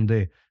that one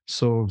day.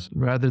 So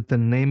rather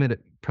than name it,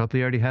 it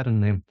probably already had a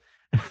name.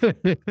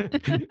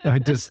 I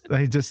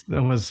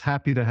was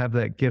happy to have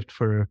that gift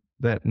for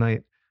that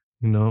night,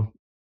 you know.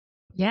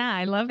 Yeah,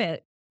 I love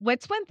it.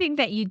 What's one thing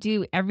that you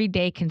do every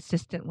day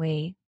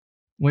consistently?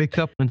 Wake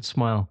up and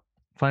smile.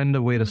 Find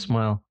a way to Mm.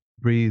 smile.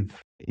 Breathe.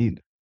 Eat.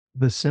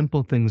 The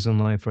simple things in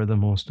life are the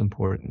most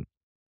important.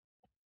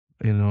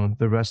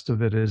 The rest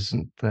of it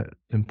isn't that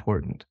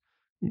important.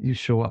 You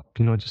show up,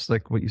 just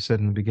like what you said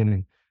in the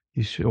beginning.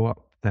 You show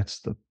up. That's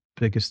the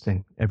biggest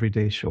thing. Every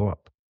day, show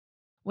up.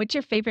 What's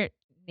your favorite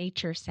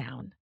nature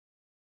sound?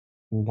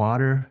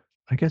 Water,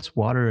 I guess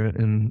water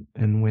and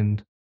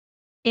wind.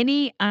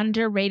 Any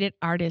underrated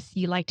artists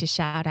you like to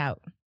shout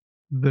out?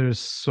 There's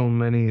so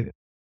many.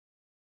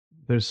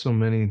 There's so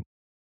many.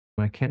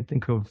 I can't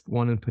think of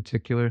one in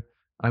particular.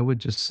 I would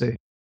just say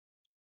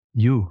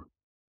you.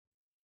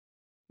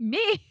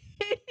 Me.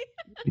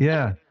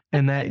 Yeah,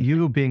 and that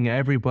you being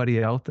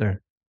everybody out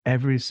there,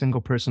 every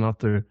single person out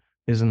there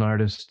is an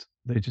artist.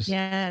 They just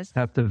Yes.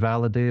 have to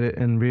validate it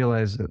and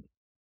realize it,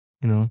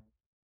 you know?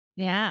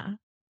 Yeah.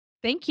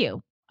 Thank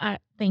you.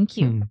 Thank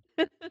you.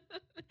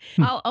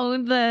 Hmm. I'll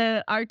own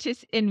the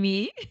artist in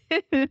me.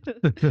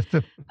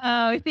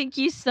 Oh, thank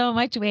you so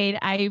much, Wade.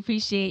 I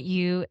appreciate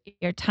you,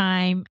 your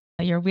time,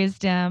 your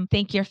wisdom.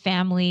 Thank your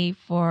family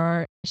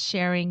for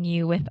sharing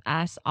you with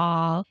us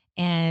all.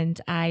 And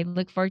I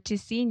look forward to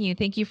seeing you.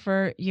 Thank you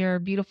for your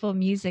beautiful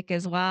music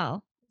as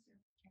well.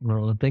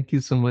 Well, thank you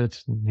so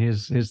much.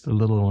 Here's the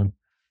little one.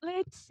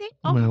 Let's see.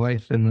 My Oh,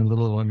 wife and the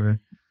little one are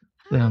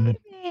hi down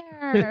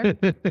there.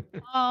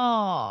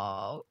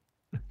 Oh,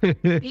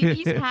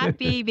 baby's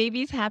happy.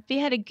 Baby's happy.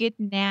 Had a good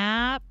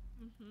nap.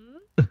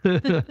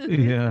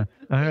 Yeah.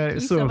 All Thank right. you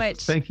so So much.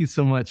 thank you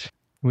so much.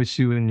 Wish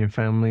you and your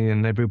family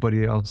and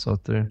everybody else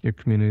out there, your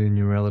community and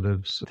your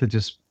relatives, to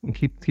just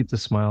keep the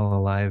smile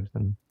alive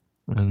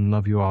and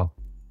love you all.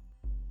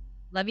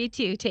 Love you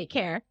too. Take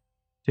care.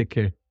 Take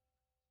care.